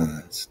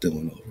Amazons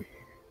doing over here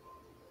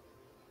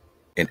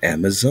in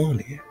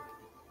Amazonia?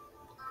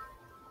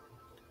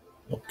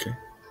 Okay.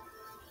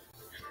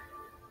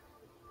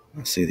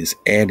 I see this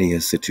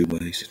Ania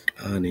situation.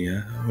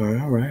 Ania.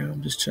 All right.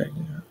 I'm just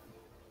checking out.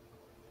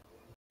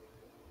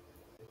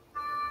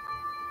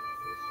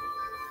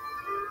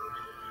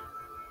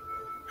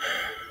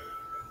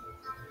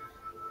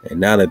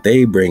 And now that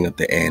they bring up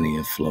the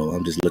Ania flow,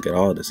 I'm just looking at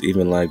all this.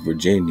 Even like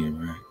Virginia,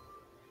 right?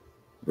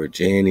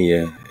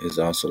 Virginia is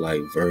also like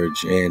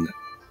Virgin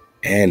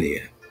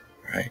Ania,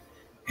 right?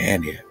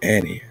 Ania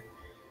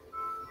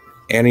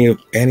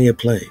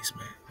plays,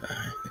 man. All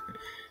right.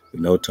 We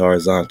know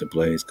Sancta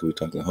plays because we're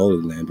talking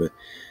Holy Land, but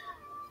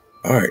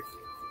all right.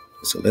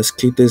 So let's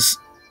keep this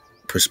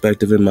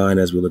perspective in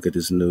mind as we look at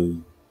this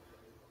new,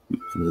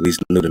 at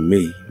least new to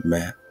me,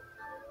 map.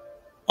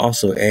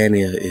 Also,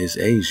 Ania is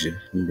Asia.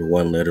 Remember,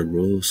 one letter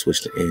rule,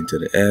 switch the N to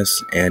the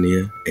S,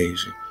 Ania,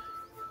 Asia.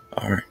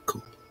 All right,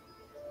 cool.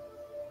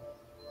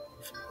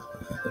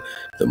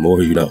 The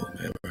more you know,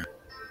 man, right?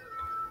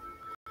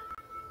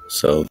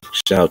 So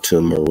shout out to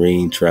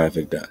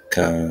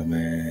marinetraffic.com,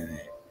 man.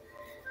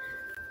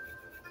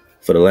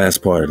 For the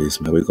last part of this,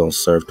 man, we're going to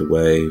surf the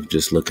wave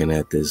just looking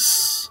at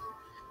this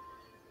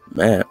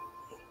map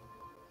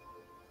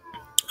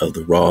of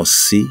the Ross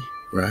Sea,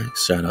 right?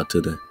 Shout out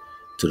to the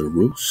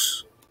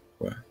Roos,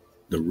 right?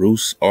 The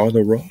Roos are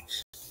the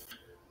Ross.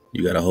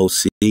 You got a whole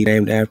sea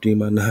named after you,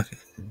 my nigga.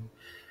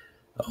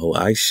 A whole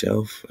ice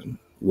shelf. And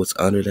what's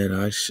under that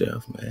ice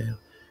shelf, man?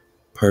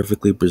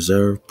 Perfectly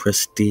preserved,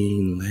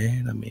 pristine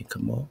land. I mean,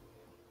 come on.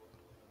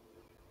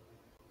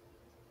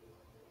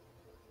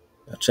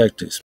 Now check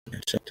this,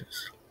 man. Check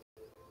this.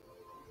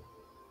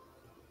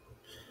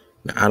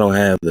 Now, I don't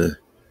have the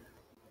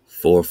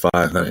 $400 or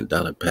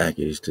 $500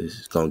 package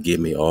that's gonna give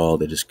me all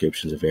the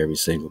descriptions of every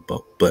single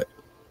boat, but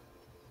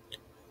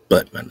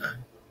my nigga,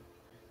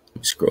 let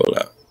me scroll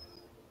out.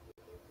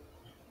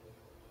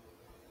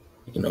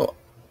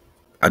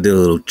 I did a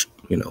little,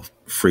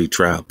 free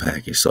trial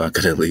package, so I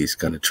could at least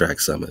kind of track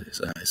some of this.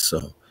 All right,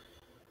 so,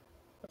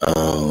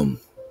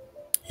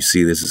 you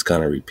see, this is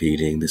kind of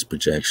repeating this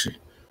projection.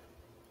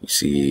 You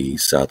see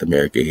South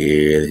America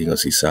here, then you're gonna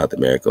see South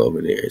America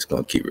over there. It's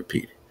gonna keep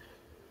repeating.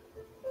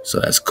 So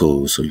that's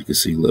cool. So you can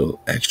see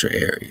little extra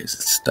areas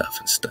and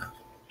stuff.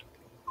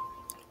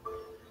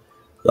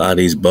 A lot of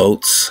these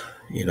boats,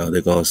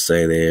 they're gonna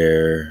say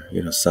they're,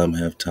 some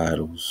have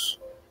titles.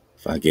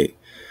 If I get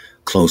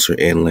closer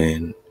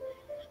inland,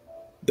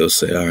 they'll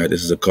say, all right,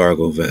 this is a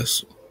cargo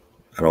vessel.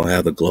 I don't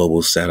have the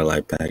global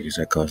satellite package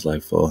that costs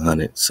like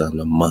 $400 something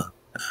a month.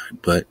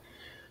 Right, but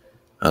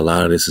a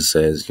lot of this it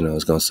says,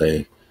 it's gonna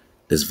say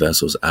this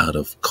vessel's out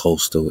of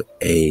coastal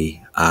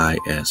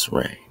AIS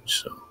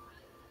range. So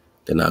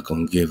they're not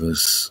gonna give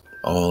us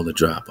all the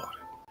drop on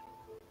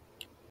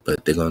it.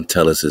 But they're gonna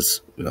tell us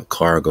it's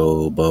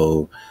cargo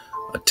boat,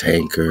 a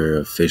tanker,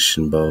 a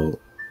fishing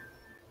boat.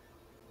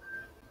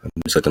 I'm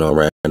just looking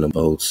on random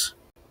boats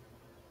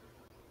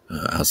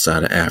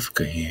outside of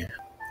Africa here.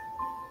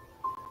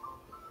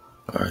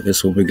 All right,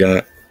 this one we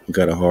got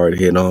a hard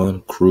hit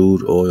on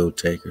crude oil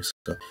tankers.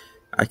 So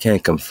I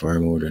can't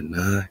confirm or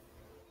deny.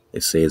 They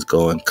say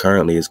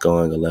currently it's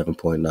going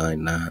 11.9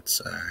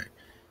 knots. All right,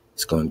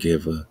 it's gonna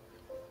give a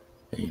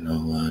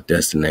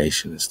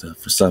destination and stuff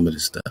for some of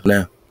this stuff.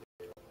 Now,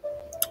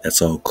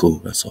 that's all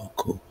cool.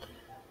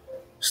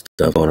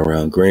 Stuff going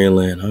around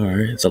Greenland. All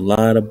right, it's a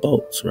lot of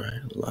boats,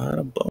 right? A lot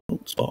of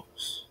boats,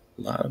 boss.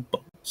 A lot of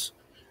boats.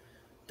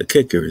 The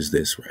kicker is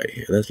this right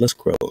here. Let's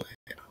grow.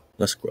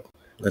 Let's grow.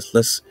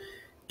 Let's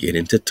get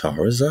into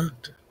Terra.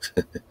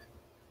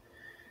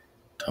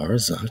 Terra,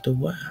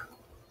 wow.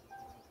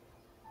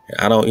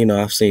 I don't,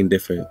 I've seen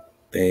different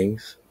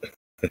things.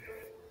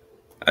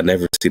 I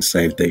never see the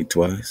same thing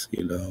twice.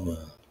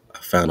 I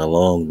found a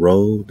long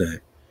road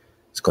that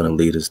is going to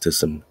lead us to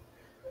some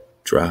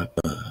drop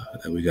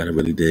that we got to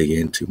really dig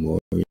into more.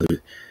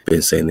 They've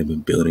been saying they've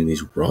been building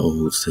these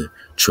roads to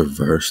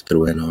traverse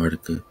through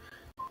Antarctica.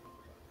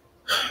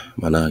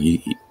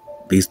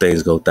 These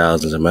things go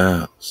thousands of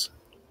miles.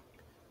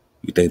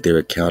 You think they're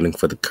accounting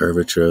for the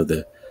curvature of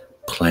the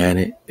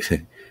planet?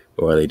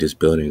 Or are they just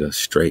building a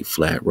straight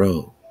flat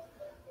road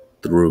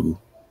through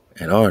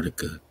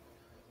Antarctica?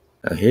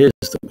 Now here's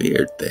the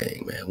weird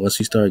thing, man. Once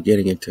you start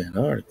getting into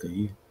Antarctica,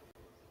 you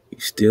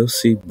still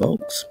see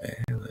boats,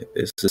 man. Like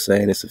this is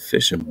saying it's a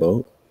fishing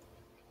boat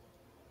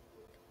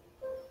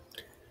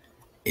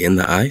in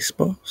the ice,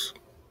 boss.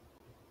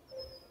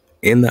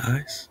 In the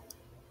ice.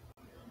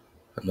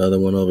 Another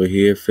one over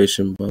here,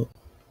 fishing boat.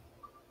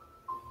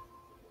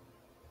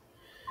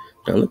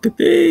 Now look at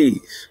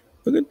these.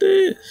 Look at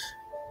this.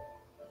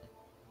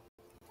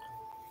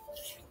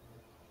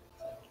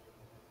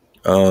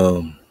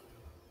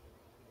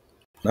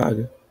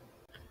 Naga,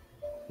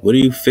 what are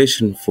you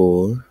fishing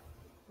for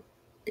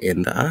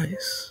in the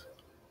ice?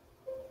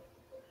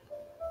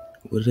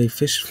 What are they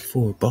fishing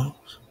for,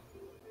 boss?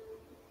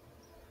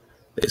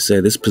 They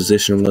said this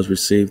position was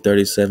received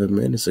 37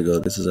 minutes ago.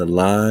 This is a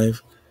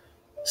live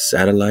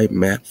satellite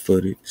map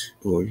footage,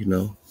 or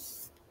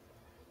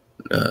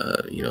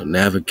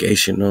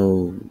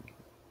navigational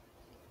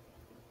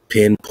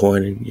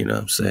pinpointing. You know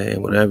what I'm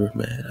saying? Whatever,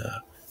 man.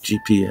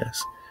 GPS.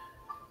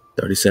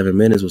 37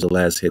 minutes was the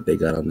last hit they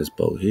got on this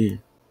boat here.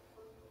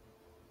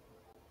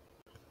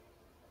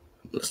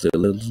 Let's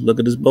look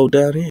at this boat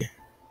down here.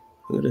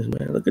 Look at this,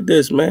 man. Look at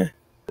this, man.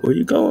 Where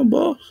you going,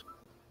 boss?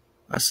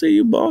 I see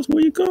you, boss.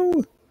 Where you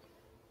going?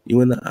 You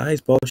in the ice,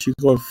 boss? You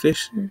going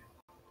fishing?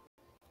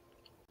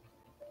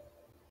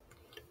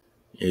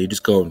 Yeah, you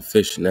just going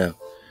fishing now.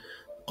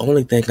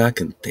 Only thing I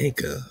can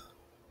think of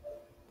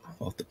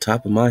off the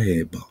top of my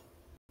head, boss,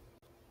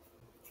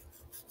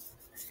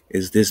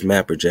 is this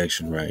map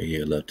projection right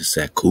here. Love to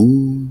say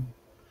cool.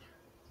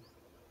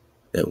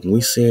 That when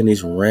we seeing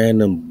these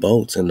random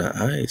boats in the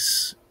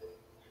ice,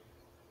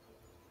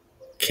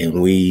 can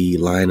we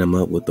line them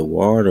up with the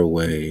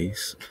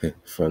waterways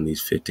from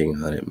these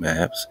 1,500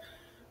 maps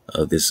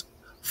of this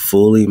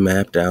fully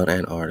mapped out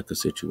Antarctica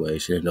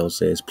situation? And don't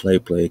say it's play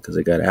because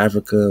they got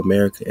Africa,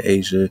 America,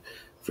 Asia,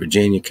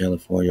 Virginia,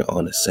 California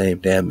on the same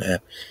damn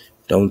map.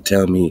 Don't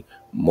tell me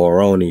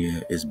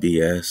Moronia is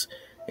BS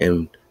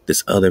and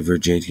this other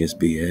Virginia is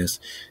BS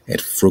and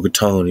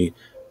Frugatoni,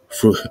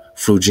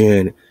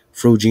 Frugiona.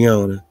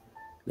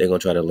 They're going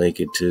to try to link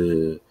it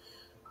to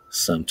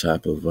some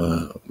type of,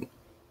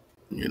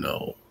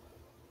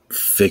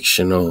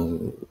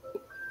 fictional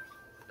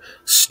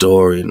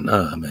story.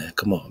 Nah, man.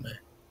 Come on, man.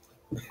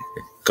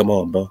 Come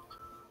on, bro.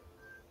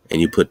 And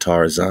you put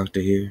Terra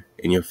here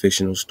in your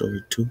fictional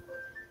story too.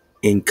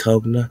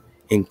 Incogna,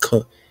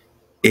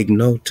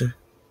 ignota,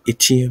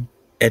 itium,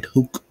 et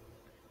hoc.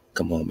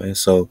 Come on, man.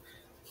 So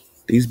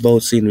these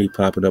boats seem to be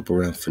popping up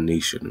around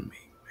Phoenicia to me,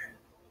 man.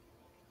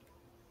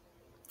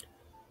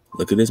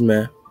 Look at this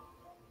map.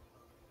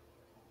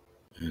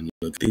 And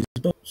look at these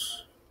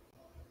boats.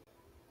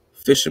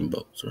 Fishing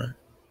boats, right?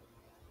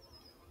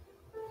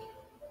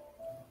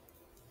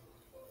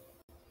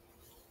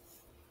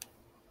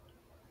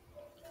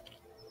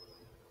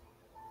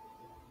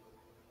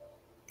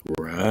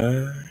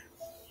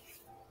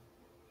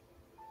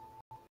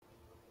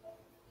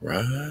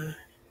 Right.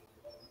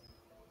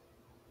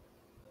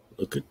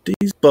 Look at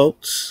these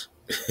boats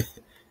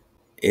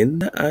in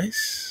the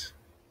ice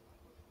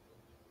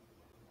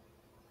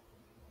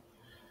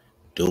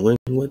doing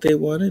what they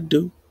want to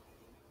do.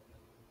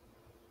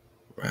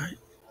 Right.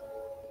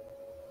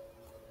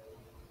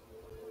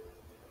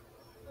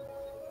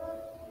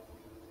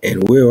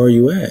 And where are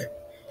you at?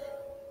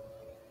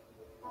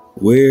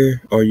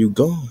 Where are you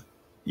going?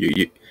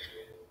 You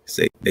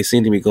say they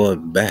seem to be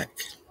going back.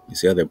 You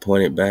see how they're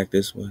pointed back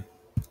this way?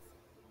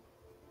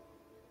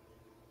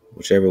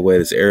 Whichever way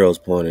this arrow's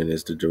pointing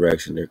is the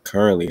direction they're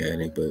currently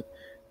heading. But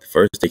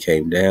first they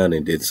came down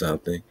and did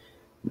something.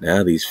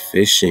 Now these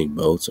fishing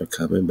boats are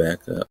coming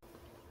back up.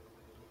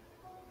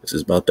 This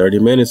is about 30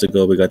 minutes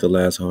ago. We got the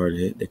last hard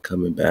hit. They're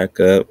coming back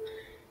up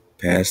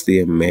past the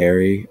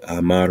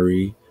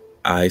Ame'rican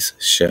ice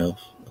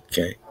shelf.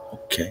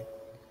 Okay.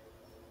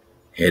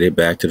 Headed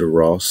back to the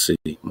Ross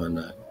Sea, my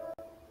nut.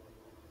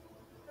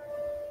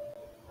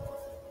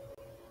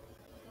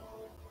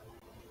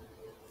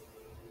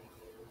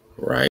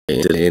 Right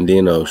into the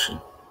Indian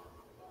Ocean.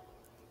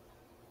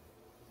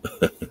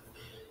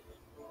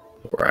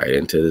 Right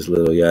into this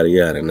little yada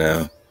yada.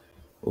 Now,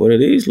 what are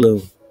these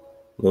little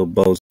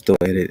boats doing?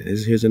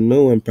 Here's a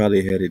new one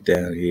probably headed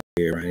down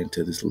here, right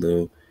into this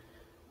little,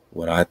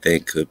 what I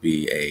think could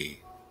be a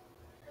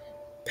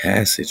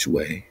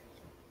passageway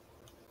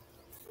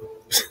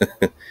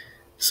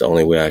It's the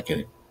only way I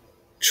can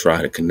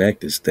try to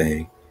connect this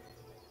thing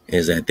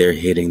is that they're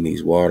hitting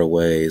these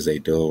waterways. They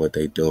doing what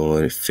they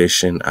doing.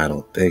 Fishing, I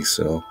don't think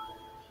so.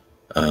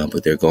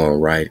 But they're going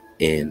right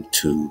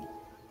into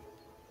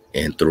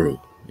and through.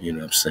 You know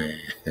what I'm saying?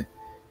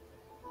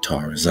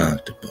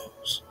 Sancta.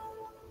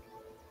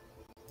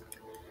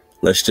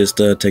 Let's just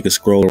take a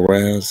scroll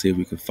around, see if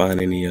we can find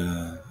any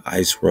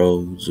ice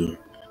roads or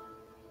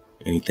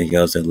anything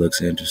else that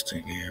looks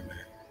interesting here, man.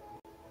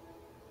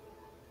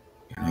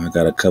 I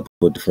got a couple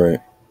of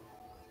different,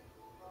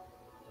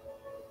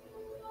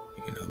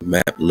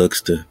 map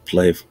looks to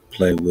play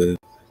with.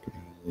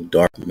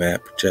 Dark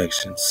map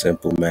protection,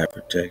 simple map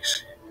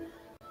protection,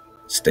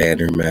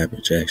 standard map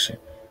protection.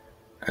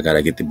 I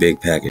gotta get the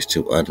big package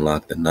to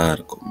unlock the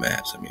nautical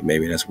maps. I mean,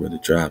 maybe that's where the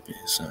drop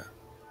is. Huh?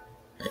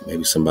 Hey,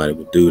 maybe somebody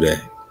would do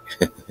that.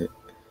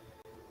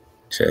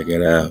 Check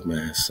it out,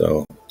 man.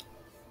 So,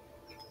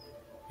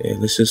 yeah,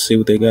 let's just see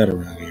what they got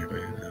around here,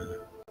 man.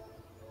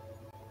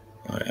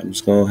 All right, I'm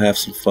just gonna have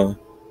some fun.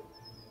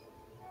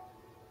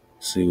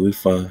 See what we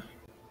find.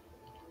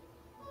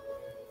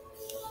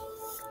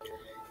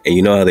 And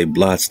you know how they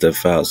blot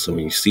stuff out. So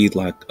when you see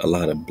like a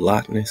lot of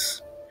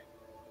blockness,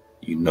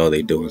 you know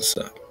they doing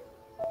something.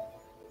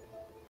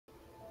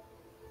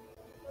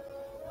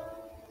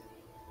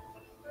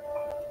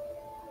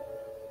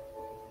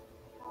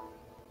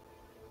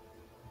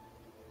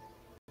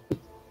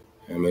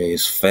 I mean,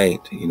 it's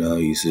faint.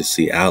 You just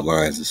see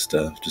outlines and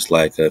stuff. Just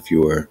like if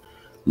you were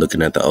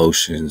looking at the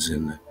oceans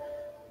and,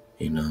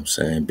 what I'm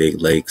saying,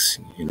 big lakes,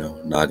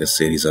 Naga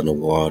cities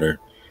underwater.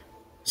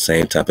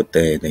 Same type of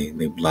thing.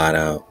 They blot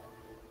out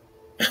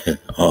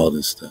all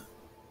this stuff.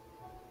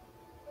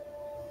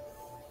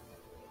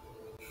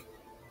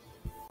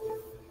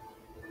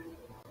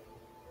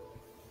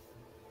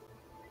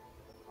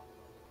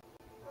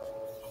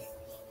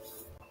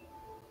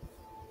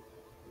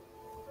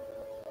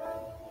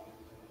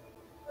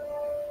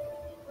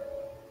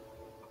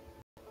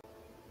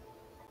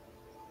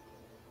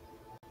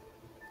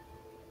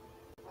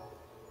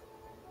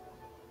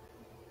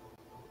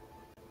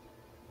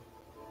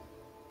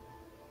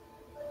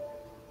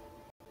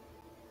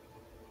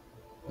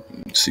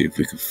 See if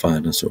we can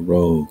find us a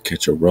road,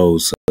 catch a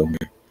road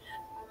somewhere.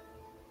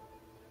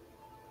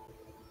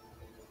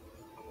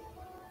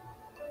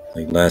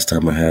 Like last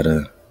time I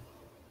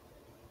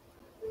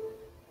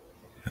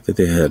think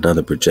they had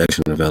another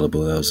projection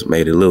available that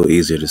made it a little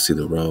easier to see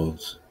the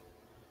roads.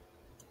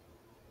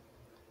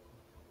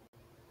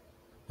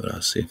 But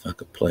I'll see if I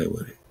could play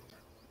with it.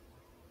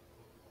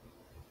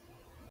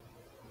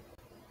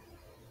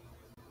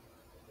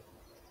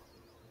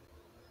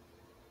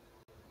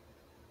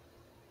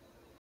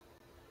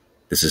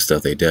 This is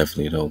stuff they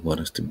definitely don't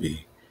want us to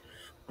be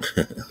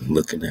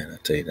looking at, I'll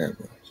tell you that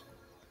much.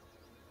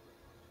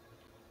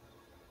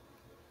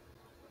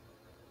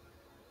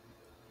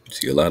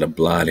 See a lot of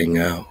blotting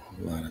out,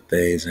 a lot of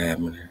things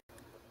happening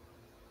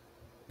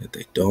that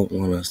they don't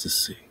want us to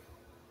see.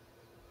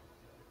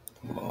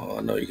 Oh,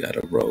 I know you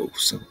got a road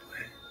somewhere.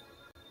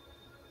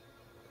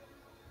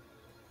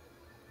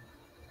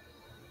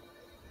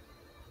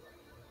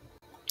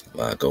 A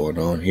lot going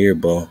on here,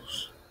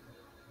 boss.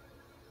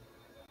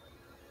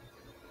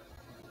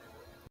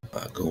 A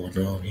lot going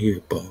on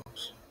here,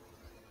 boss.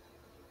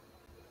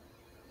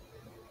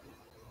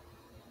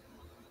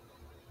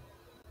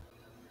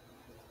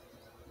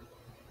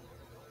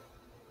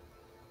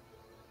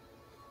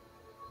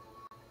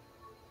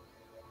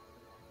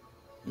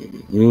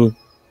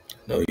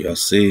 No, y'all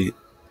see it.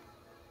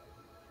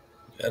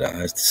 You got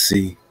eyes to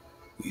see.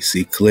 We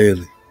see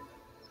clearly.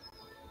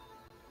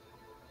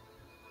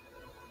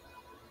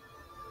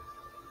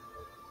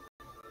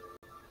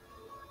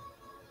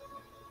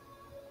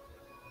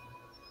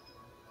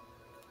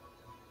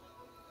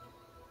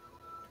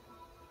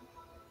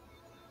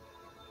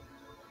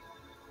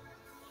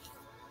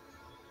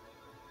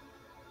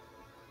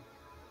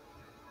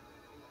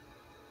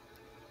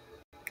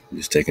 I'm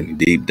just taking a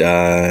deep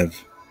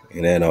dive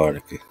in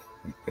Antarctica.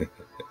 I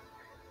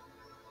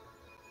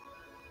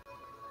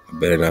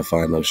better not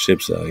find no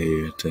ships out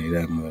here, I'll tell you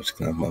that much.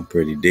 I'm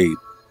pretty deep.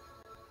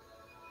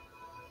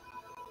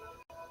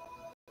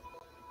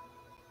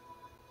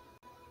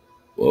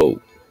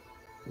 Whoa.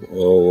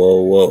 Whoa,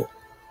 whoa, whoa.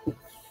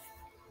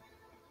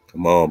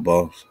 Come on,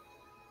 boss.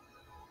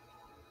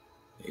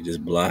 They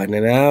just blotting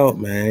it out,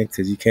 man,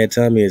 because you can't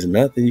tell me it's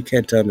nothing. You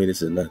can't tell me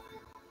this is nothing.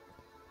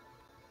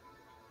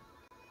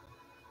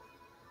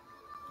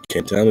 You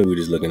can't tell me we're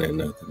just looking at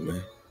nothing,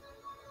 man.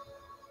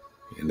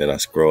 And then I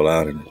scroll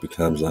out and it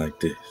becomes like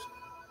this.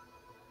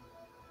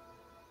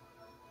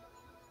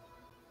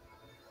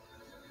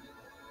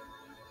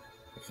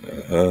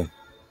 Uh-huh.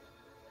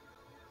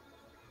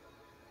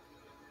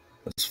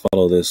 Let's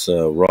follow this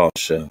raw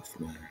shelf,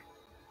 man,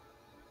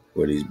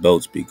 where these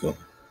boats be going.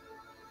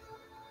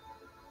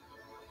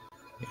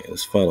 Yeah,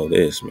 let's follow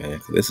this, man,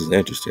 'cause this is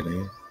interesting,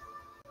 man.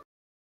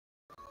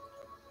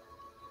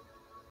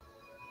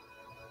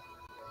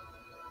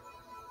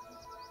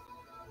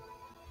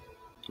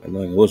 I'm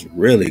like, what's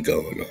really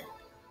going on?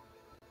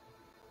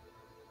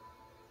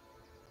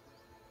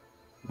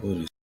 What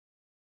is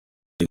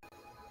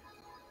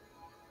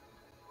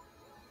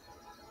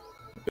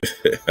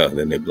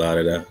then they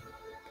blotted out.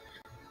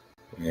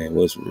 Man,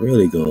 what's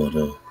really going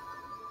on?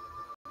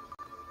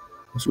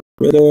 What's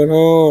really going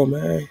on,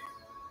 man?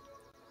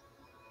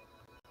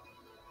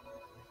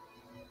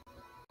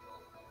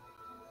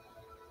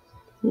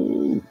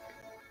 Ooh.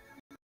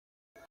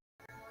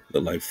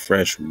 Look like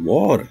fresh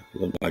water.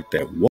 Look like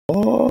that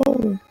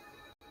water.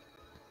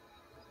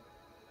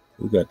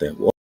 Who got that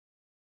water?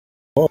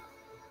 All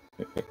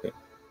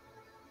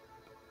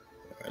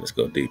right, let's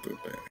go deeper,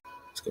 man.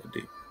 Let's go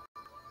deeper.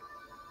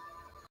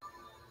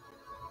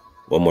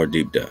 One more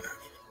deep dive.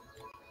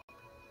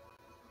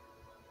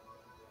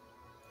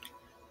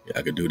 Yeah,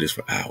 I could do this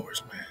for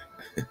hours,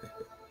 man.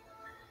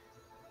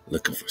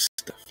 Looking for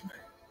stuff, man.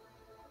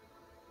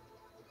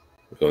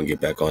 We're gonna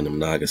get back on them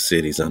Naga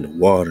cities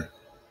underwater.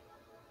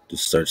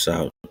 Just search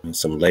out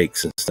some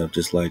lakes and stuff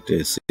just like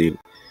this. See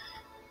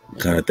what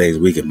kind of things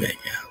we can make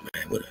out,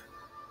 man, with a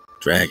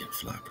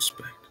dragonfly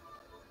perspective.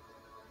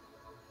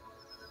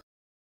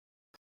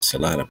 It's a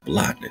lot of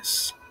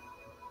blackness.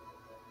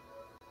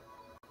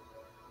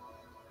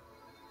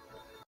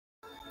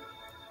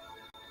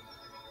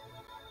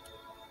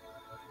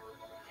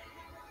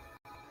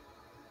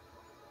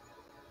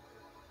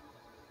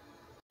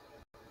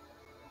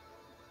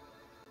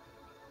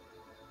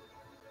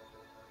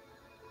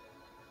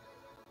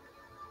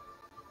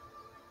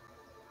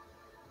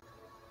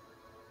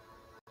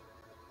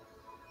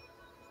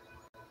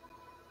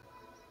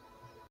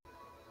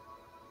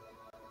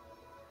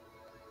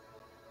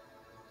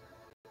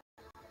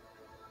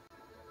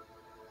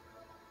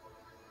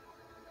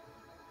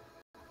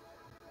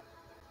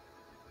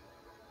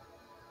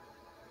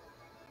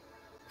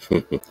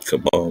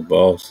 Come on,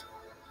 boss.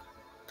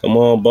 Come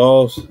on,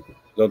 boss.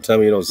 Don't tell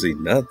me you don't see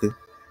nothing.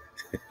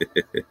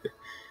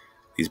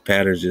 These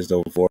patterns just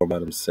don't form by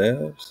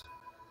themselves.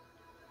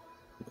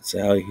 What's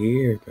out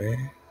here,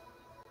 man?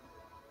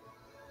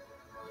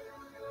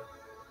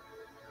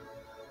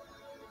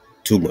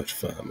 Too much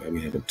fun, man.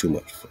 We having too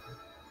much fun.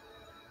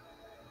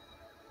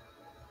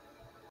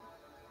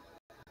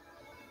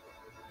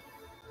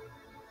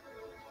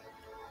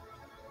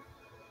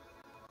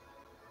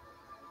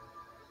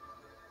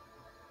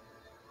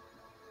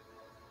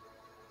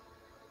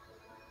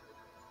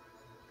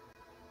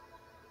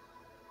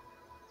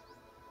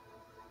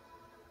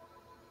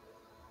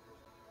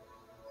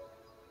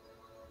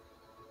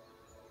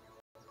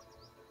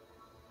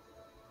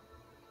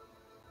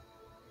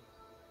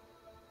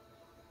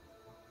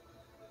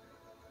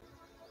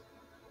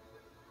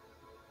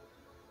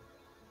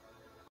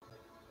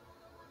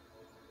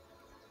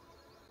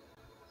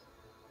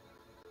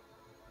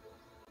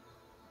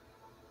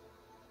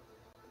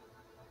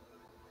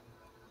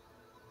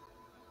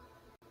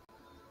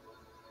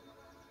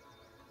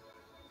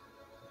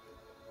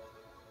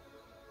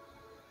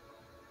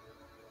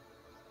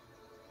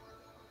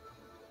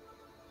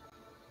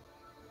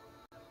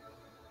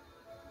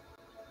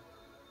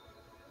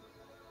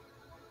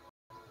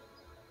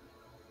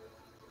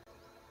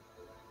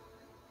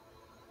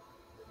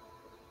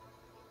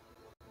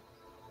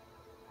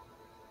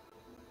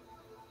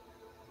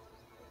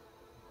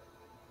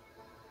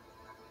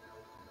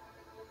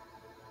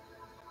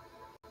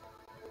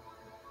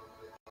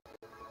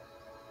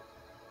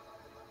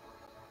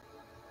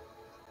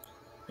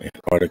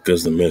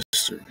 Antarctica's the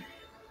mystery.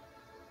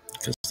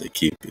 Because they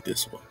keep it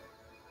this way.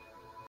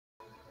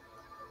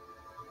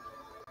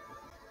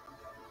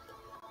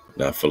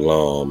 Not for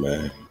long,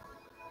 man.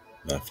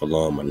 Not for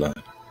long, or not.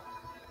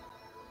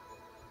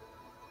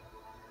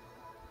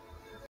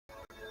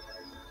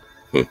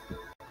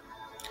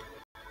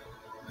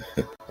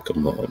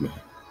 Come on,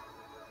 man.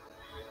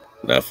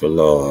 Not for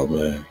long,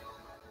 man.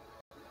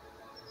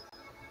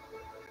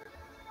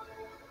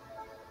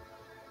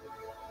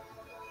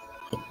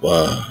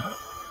 Wow.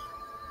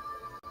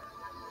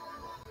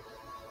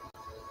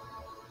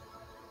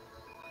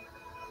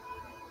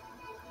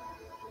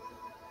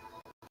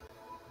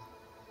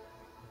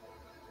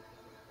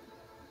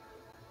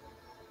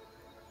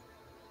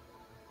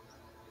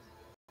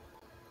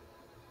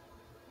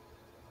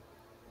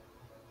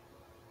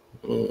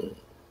 Mm.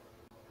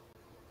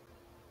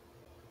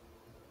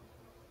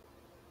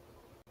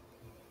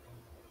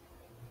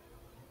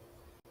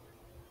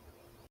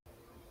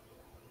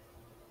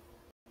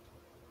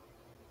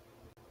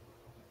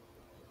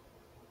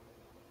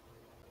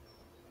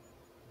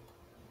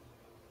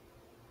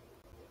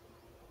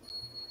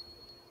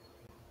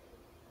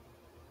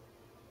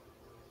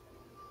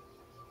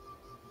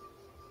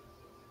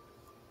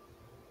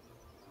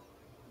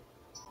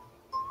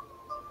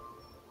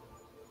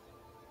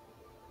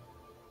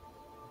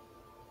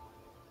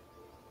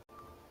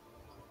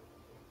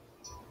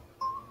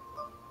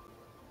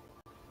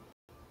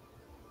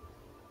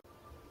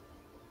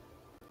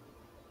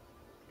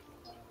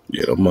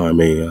 Yeah, don't mind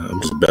me.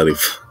 I'm just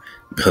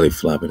belly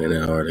flopping in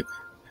Antarctica.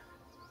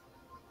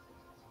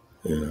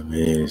 You know what I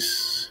mean?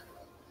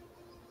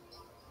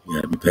 You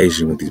gotta be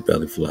patient with these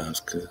belly flops,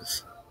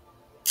 because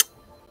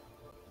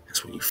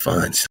that's when you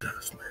find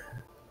stuff,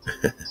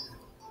 man.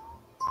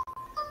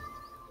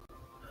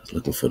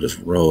 looking for this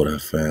road I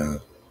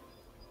found.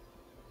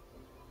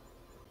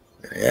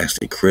 And it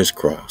actually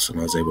crisscrossed, and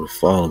I was able to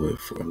follow it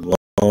for a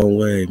long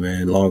way,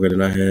 man. Longer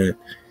than I had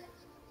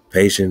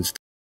patience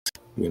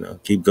to,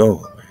 keep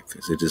going, man,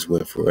 because it just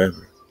went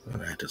forever.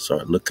 And I had to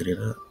start looking it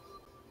up.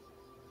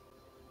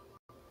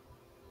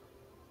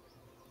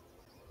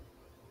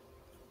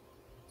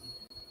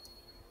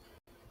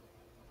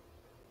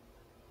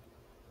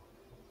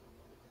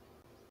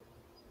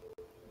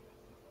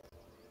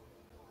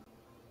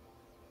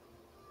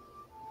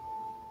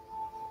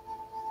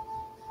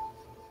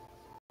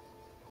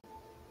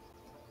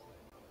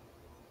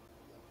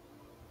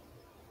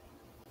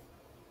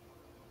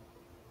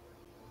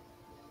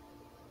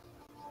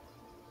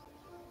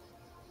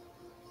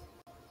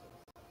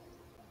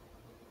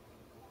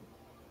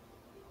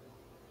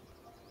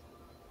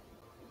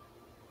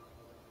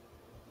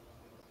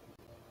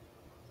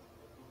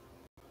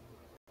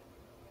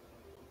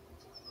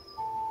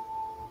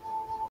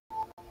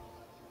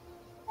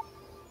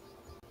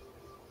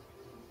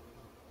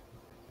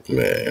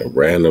 Man,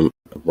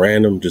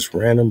 just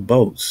random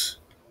boats,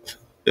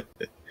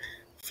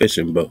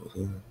 fishing boats.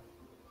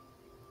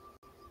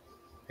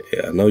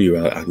 Yeah, I know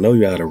you're out. I know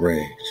you're out of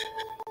range.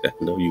 I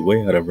know you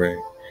way out of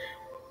range.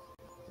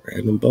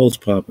 Random boats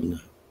popping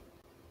up.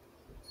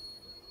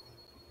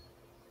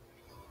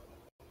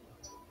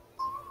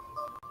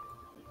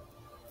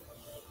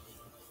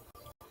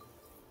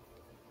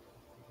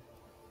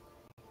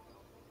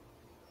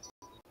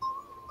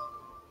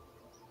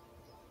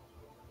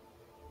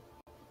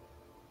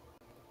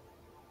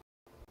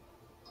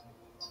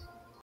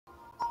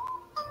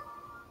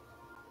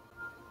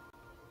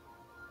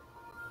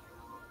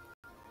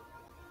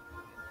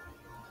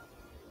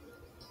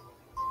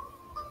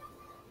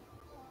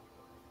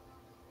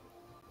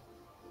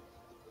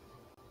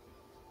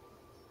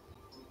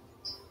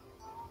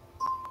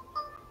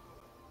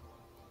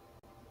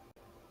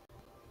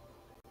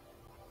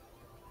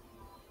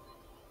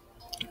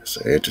 It's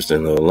an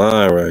interesting little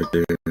line right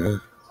there. Huh?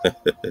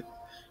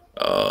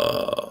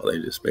 Oh, they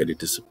just made it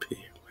disappear.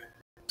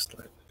 It's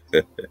like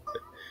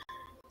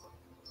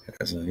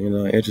that's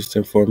a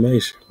interesting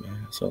formation,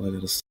 man. That's all I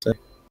gotta say.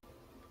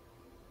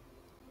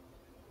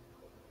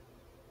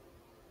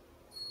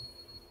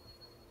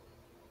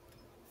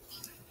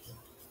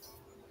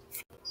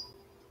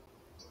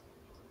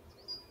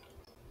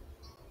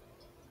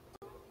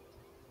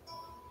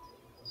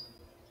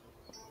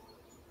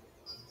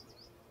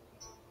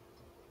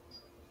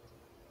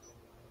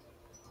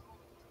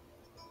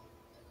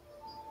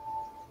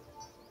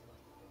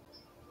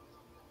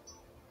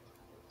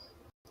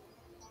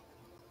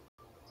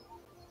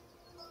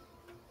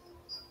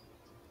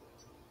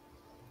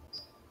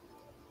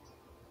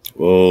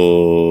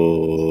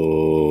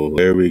 Whoa,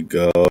 there we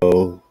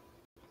go.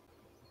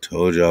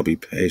 Told you I'll be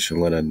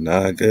patient with a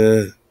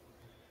naga.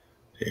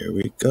 Here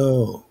we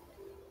go.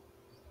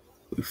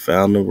 We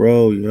found the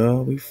road,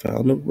 y'all. We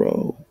found the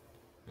road.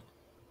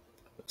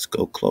 Let's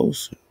go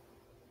closer.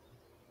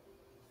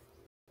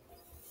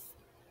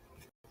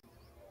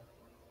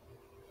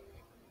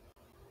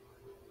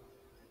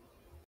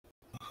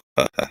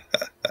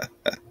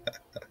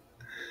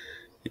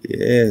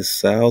 Yeah,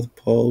 South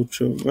Pole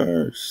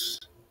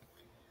Traverse.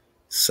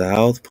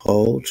 South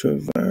Pole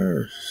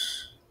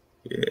Traverse.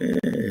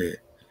 Yeah.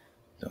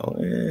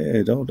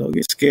 Don't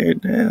get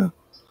scared now.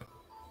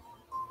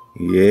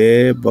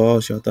 Yeah,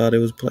 boss. Y'all thought it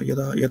was play. You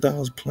thought I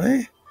was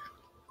playing.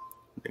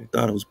 You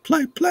thought it was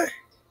play.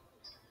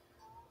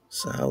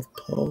 South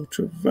Pole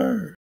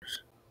Traverse.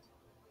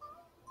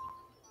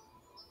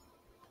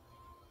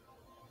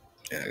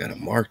 Yeah, I gotta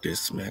mark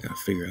this, man. I gotta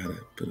figure out how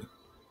to put a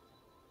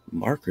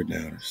marker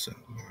down or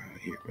something around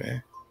here,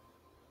 man.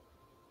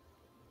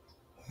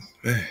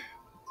 Man.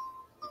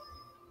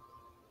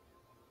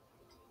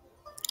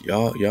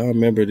 Y'all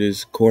remember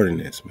this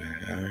coordinates,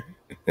 man. All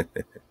right.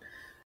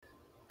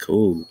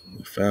 Cool.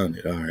 We found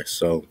it. All right,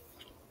 so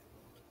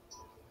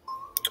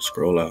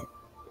scroll out.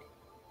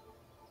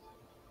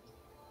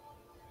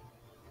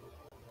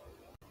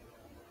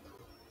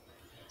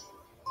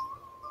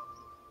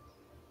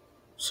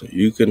 So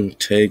you can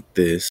take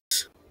this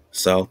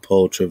South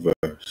Pole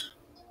Traverse.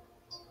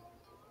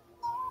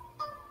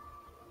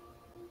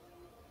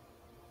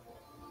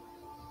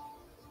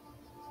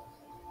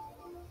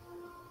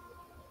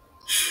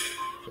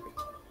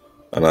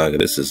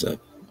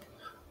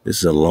 This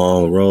is a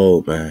long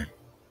road, man.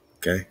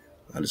 Okay?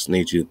 I just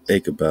need you to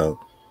think about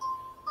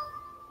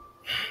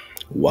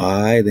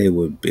why they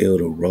would build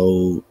a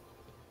road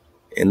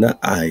in the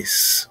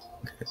ice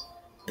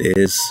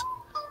this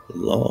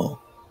long.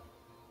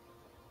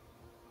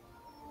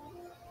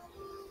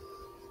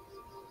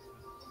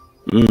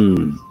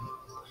 And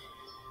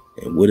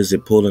what is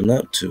it pulling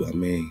up to? I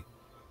mean,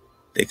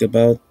 think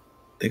about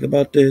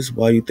this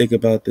while you think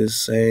about this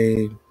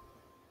same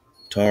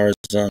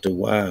horizontal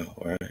wow,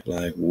 right?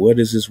 Like, what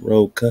is this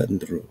road cutting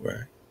through,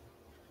 right?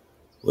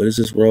 What is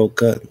this road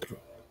cutting through?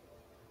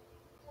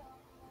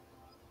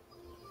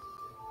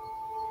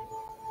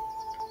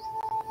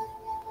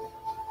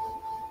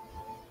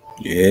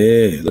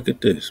 Yeah, look at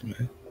this,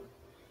 man.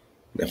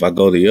 If I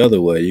go the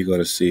other way, you're going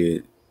to see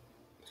it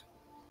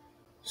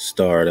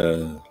start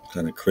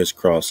kind of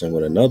crisscrossing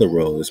with another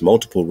road. There's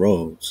multiple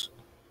roads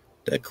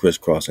that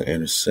crisscross and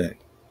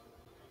intersect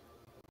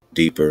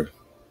deeper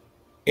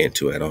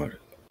into Antarctica.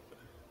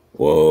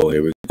 Whoa,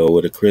 here we go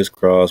with a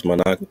crisscross,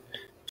 monocle.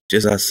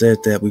 Just I said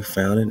that we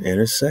found an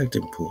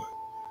intersecting point.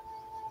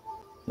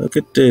 Look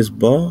at this,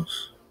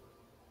 boss.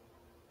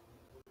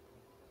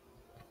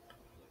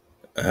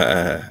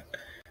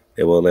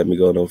 They won't let me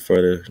go no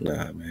further.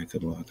 Nah, man,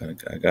 come on.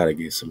 I gotta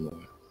get some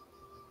more.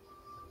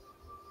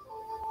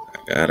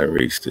 I gotta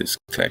reach this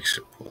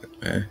connection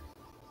point, man.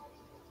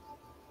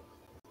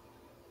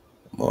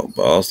 Come on,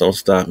 boss. Don't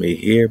stop me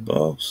here,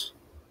 boss.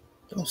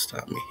 Don't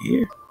stop me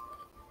here.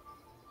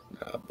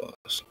 Nah,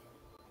 boss.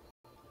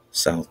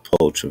 South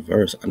Pole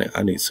Traverse.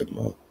 I need some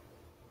more.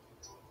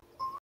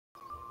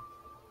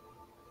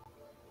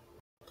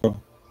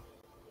 Come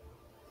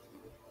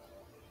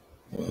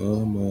on.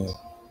 Come on.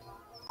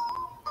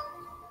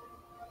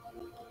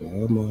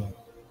 Come on.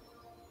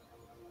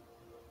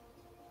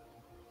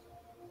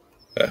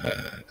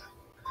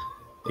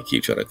 They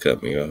keep trying to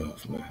cut me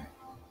off, man.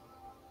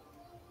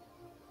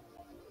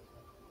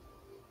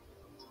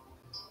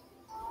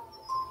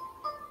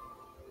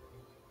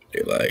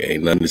 They're like,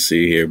 ain't nothing to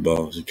see here,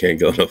 boss. You can't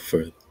go no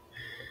further.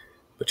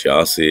 But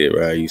y'all see it,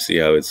 right? You see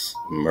how it's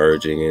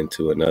merging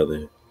into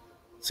another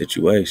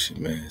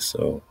situation, man.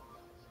 So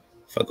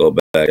if I go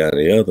back down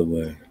the other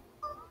way,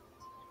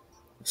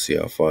 see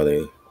how far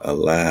they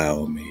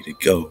allow me to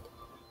go.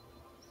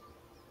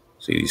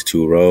 See these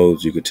two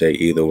roads? You could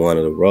take either one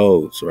of the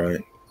roads,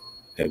 right?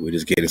 And we're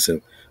just getting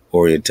some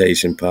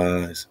orientation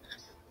pies,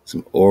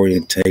 some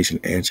orientation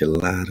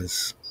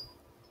enchiladas.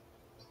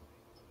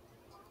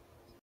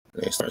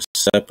 They start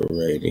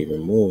separating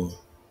even more.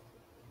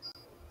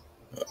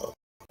 Uh-oh.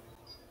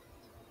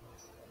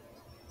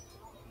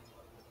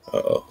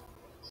 Uh-oh.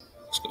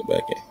 Let's go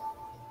back in.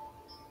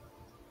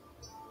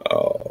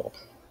 Oh,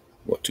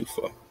 what too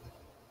far?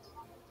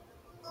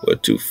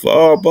 What too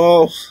far,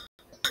 boss?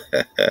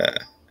 I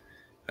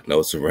know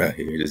it's around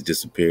here. It just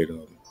disappeared on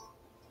me.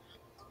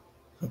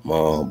 Come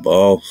on,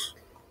 boss.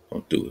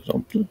 Don't do it.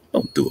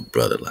 Don't do a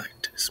brother like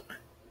this, man.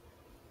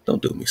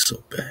 Don't do me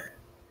so bad.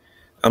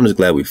 I'm just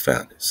glad we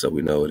found it, so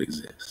we know it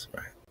exists,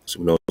 right? So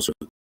we know it's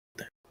really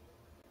there,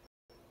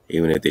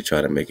 even if they try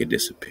to make it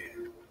disappear.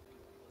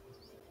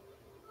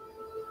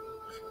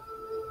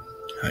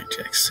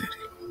 Hijack City.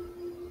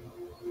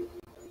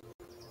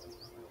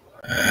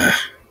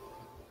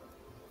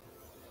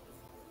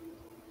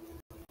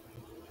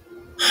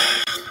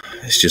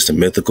 It's just a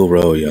mythical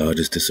road, y'all.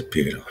 Just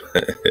disappeared on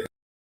it.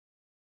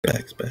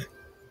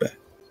 back.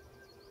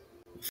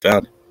 We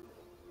found it.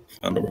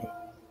 Found the road.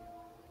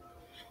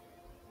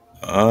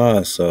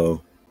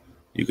 So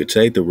you could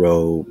take the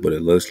road, but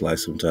it looks like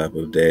some type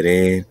of dead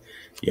end.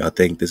 Y'all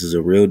think this is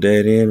a real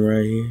dead end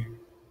right here?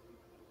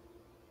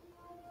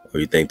 Or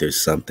you think there's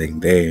something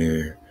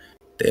there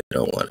they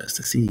don't want us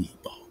to see,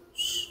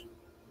 boss?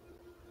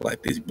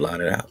 Like these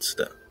blotted out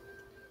stuff.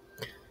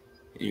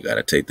 You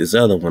gotta take this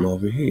other one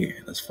over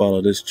here. Let's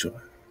follow this joint.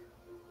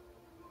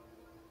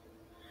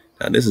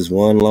 Now this is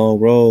one long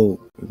road.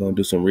 We're gonna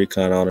do some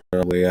recon on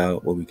our way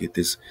out where we get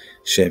this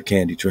Chef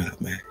Candy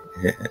drop, man.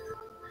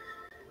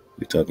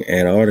 We're talking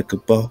Antarctica,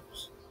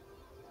 boss.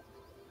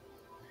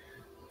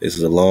 This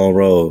is a long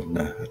road.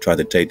 Now, I tried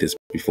to take this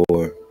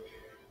before,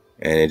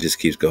 and it just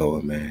keeps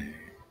going, man.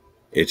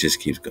 It just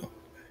keeps going.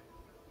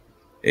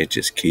 It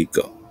just keeps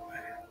going,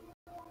 man.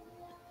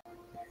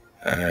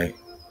 All right.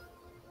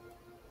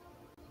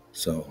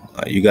 So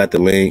you got the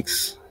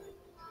links.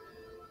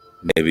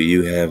 Maybe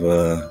you have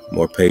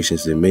more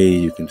patience than me.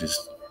 You can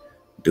just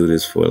do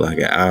this for like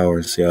an hour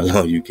and see how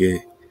long you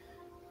get.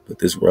 But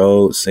this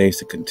road seems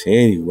to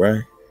continue,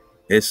 right?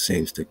 It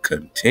seems to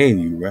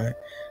continue, right?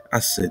 I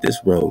said this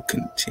road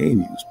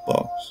continues,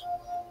 boss.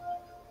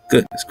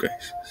 Goodness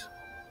gracious.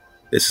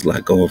 This is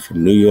like going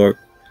from New York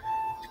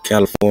to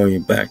California,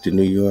 back to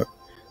New York,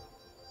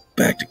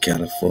 back to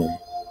California,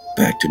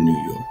 back to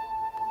New York.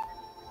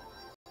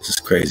 This is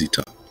crazy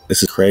talk.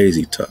 This is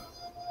crazy talk.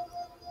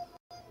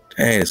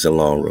 Dang, it's a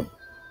long road.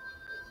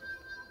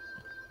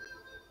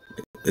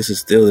 This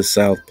is still the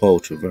South Pole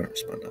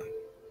Traverse, my guy.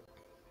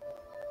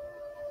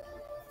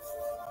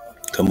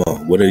 Come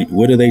on, what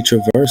are they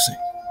traversing?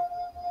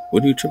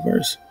 What are you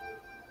traversing?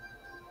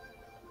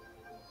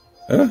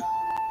 Huh?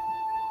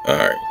 All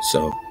right,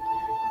 so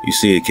you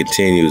see it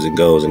continues and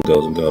goes and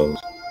goes and goes.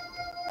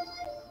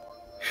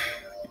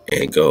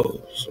 And it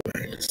goes,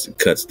 right? It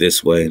cuts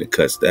this way and it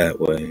cuts that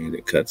way and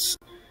it cuts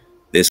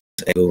this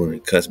angle and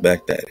it cuts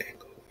back that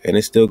angle. And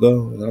it's still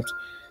going.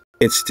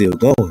 It's still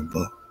going,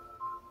 boss.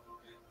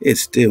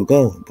 It's still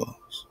going,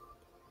 boss.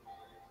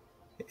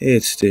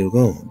 It's still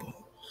going, boss.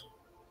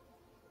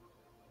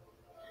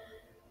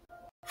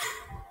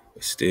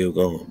 It's still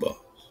going, boss.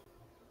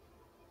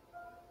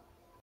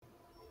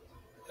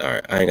 All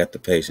right, I ain't got the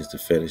patience to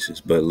finish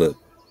this, but look,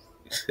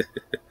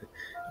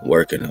 I'm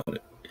working on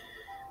it.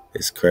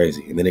 It's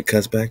crazy. And then it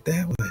cuts back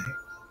that way.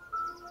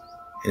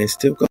 And it's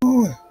still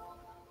going.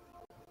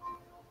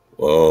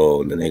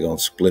 Whoa, then they gonna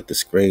split the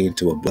screen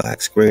to a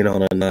black screen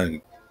on a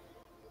night.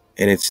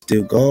 And it's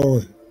still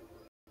going.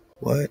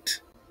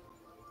 What?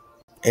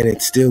 And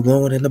it's still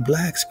going in the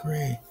black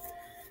screen.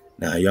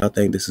 Now, y'all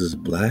think this is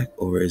black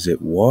or is it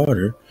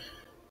water?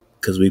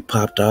 Because we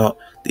popped out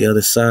the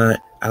other side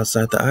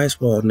outside the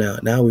ice wall now.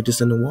 Now we're just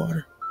in the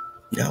water.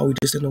 Now we're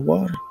just in the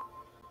water.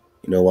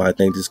 You know why I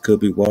think this could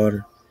be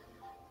water?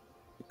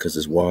 Because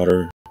it's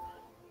water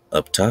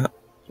up top.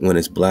 When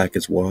it's black,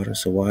 it's water.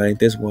 So why ain't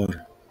this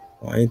water?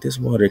 Why ain't this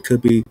water? It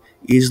could be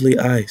easily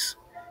ice.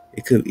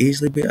 It could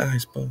easily be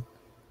ice, bro.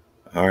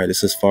 All right,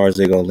 this is as far as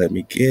they're going to let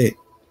me get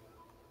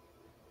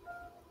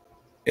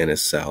in a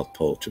South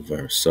Pole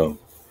traverse. So,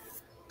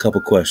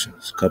 couple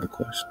questions.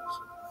 Traverse,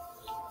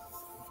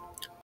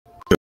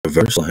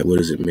 like, what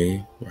does it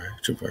mean? Right,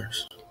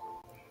 traverse.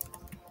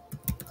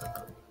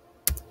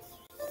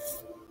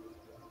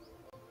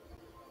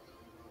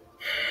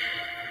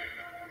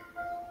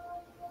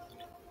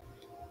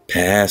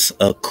 Pass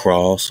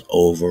across,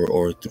 over,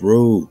 or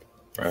through,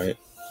 right?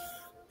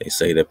 They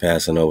say they're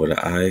passing over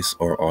the ice,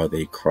 or are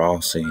they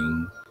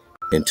crossing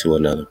into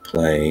another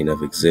plane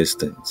of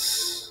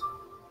existence?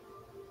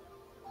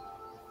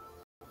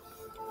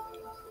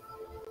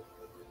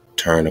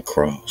 Turn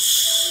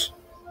across.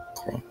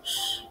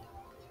 Cross.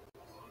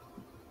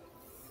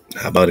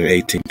 How about in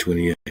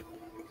 1828?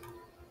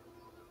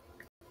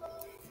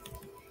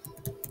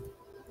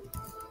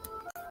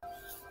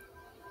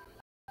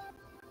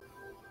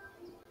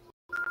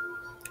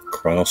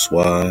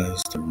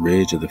 Crosswise, the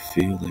ridge of the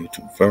field they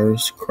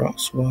traverse.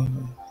 Crosswise,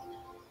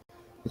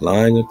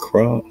 lying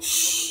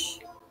across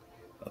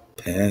a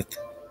path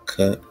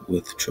cut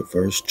with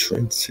traverse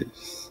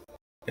trenches.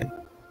 Okay.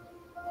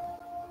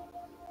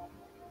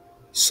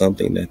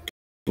 Something that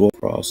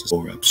crosses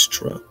or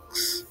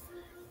obstructs.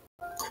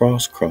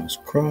 Cross.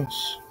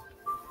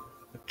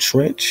 A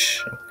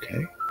trench,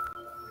 okay.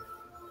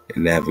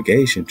 In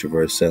navigation,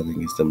 traverse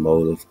sailing is the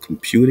mode of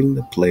computing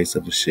the place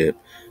of a ship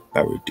by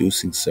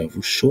reducing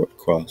several short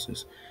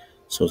crosses.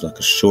 So it's like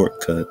a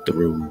shortcut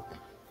through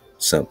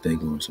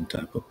something or some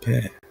type of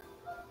path.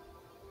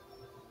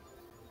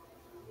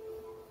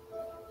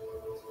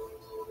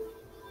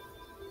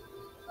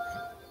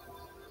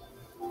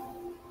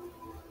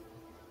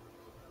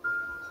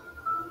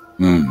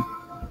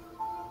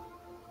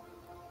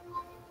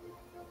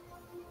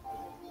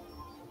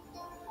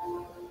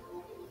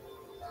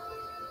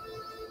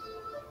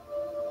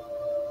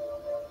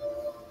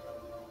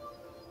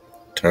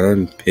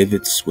 Turn,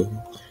 pivot,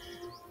 swivel.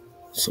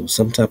 So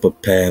some type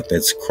of path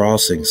that's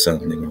crossing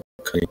something or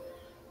cutting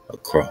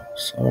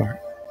across. All right.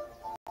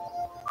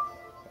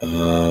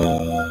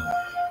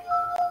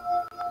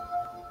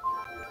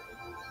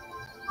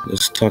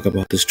 Let's talk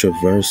about this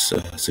traverse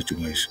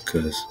situation,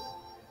 because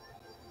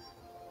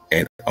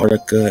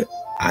Antarctica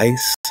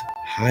ice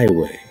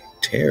highway,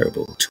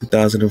 terrible.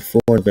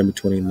 2004, November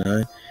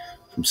 29,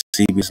 from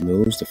CBS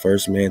News, the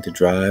first man to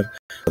drive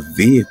a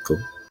vehicle.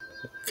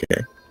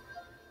 Okay.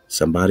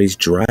 Somebody's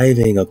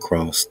driving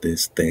across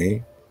this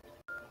thing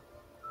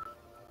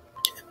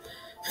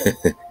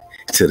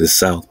to the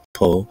South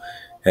Pole,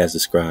 has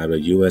described a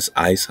U.S.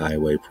 ice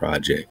highway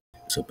project.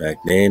 So back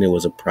then it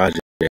was a project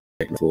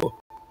for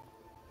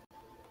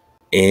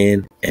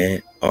in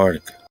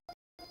Antarctica.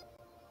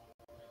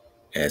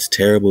 As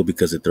terrible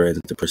because it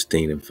threatens the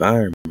pristine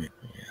environment. Yeah,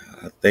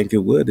 I think it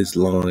would, as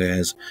long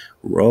as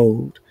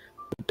road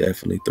would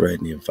definitely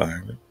threaten the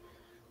environment,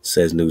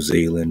 says New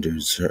Zealander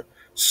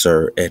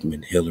Sir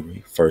Edmund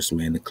Hillary, first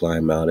man to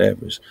climb Mount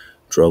Everest,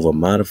 drove a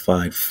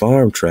modified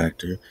farm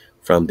tractor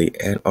from the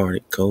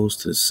Antarctic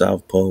coast to the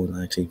South Pole in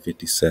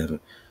 1957,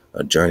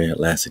 a journey that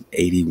lasted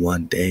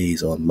 81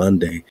 days. On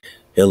Monday,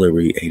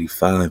 Hillary,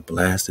 85,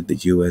 blasted the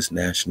U.S.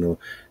 National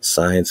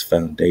Science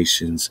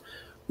Foundation's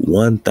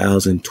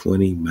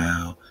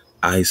 1,020-mile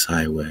ice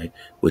highway,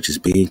 which is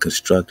being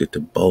constructed to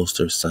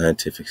bolster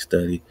scientific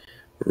study.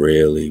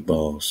 Really,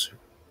 boss?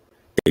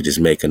 They're just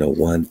making a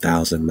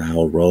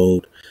 1,000-mile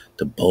road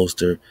to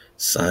bolster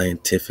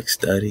scientific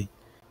study.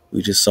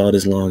 We just saw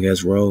this long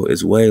ass road.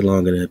 It's way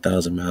longer than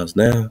 1,000 miles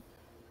now.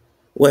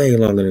 Way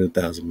longer than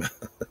 1,000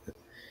 miles.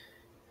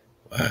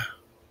 Wow.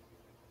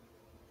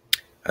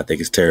 I think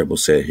it's terrible,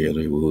 said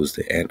Hillary, who was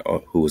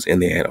in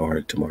the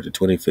Antarctic to mark the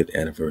 25th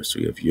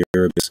anniversary of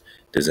Europe's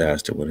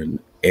disaster when an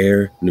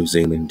Air New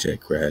Zealand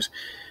jet crash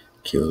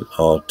killed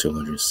all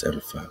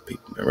 275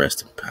 people. Man,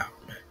 rest in power,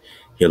 man.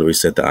 Hillary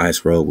said the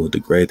ice road will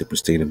degrade the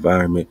pristine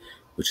environment,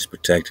 which is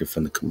protected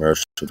from the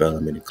commercial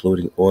development,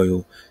 including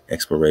oil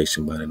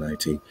exploration by the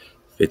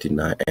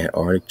 1959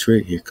 Antarctic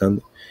Treaty. Here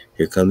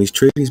come these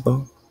treaties,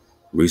 bro.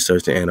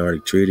 Research the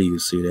Antarctic Treaty, you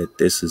see that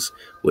this is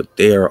what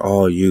they are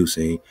all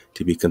using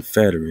to be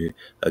confederate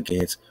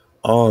against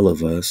all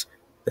of us,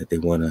 that they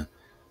want to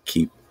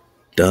keep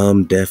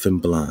dumb, deaf,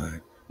 and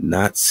blind,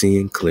 not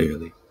seeing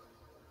clearly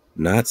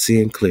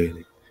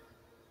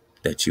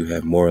that you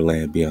have more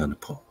land beyond the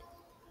pole.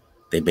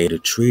 They made a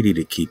treaty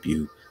to keep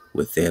you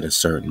within a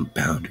certain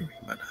boundary,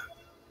 man.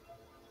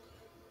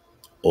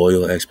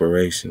 Oil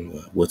exploration.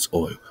 What's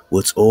oil?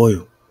 What's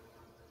oil?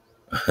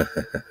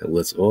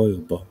 What's oil,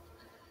 boss?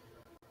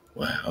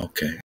 Wow,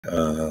 okay.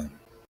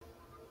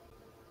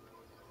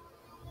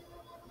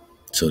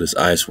 So this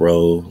ice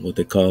road, what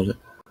they call it?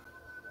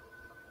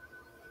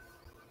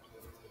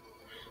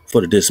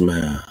 For the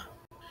dismount.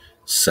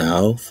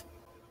 South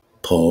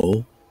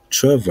Pole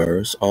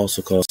Traverse,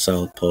 also called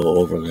South Pole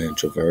Overland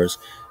Traverse,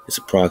 is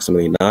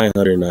approximately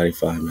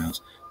 995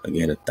 miles,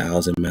 again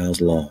 1,000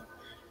 miles long.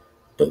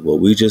 But what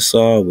we just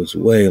saw was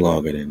way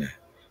longer than that.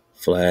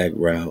 Flag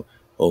route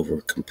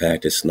over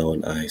compacted snow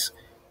and ice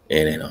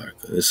in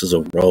Antarctica. This is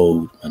a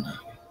road,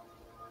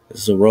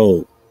 This is a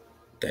road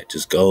that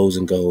just goes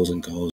and goes and goes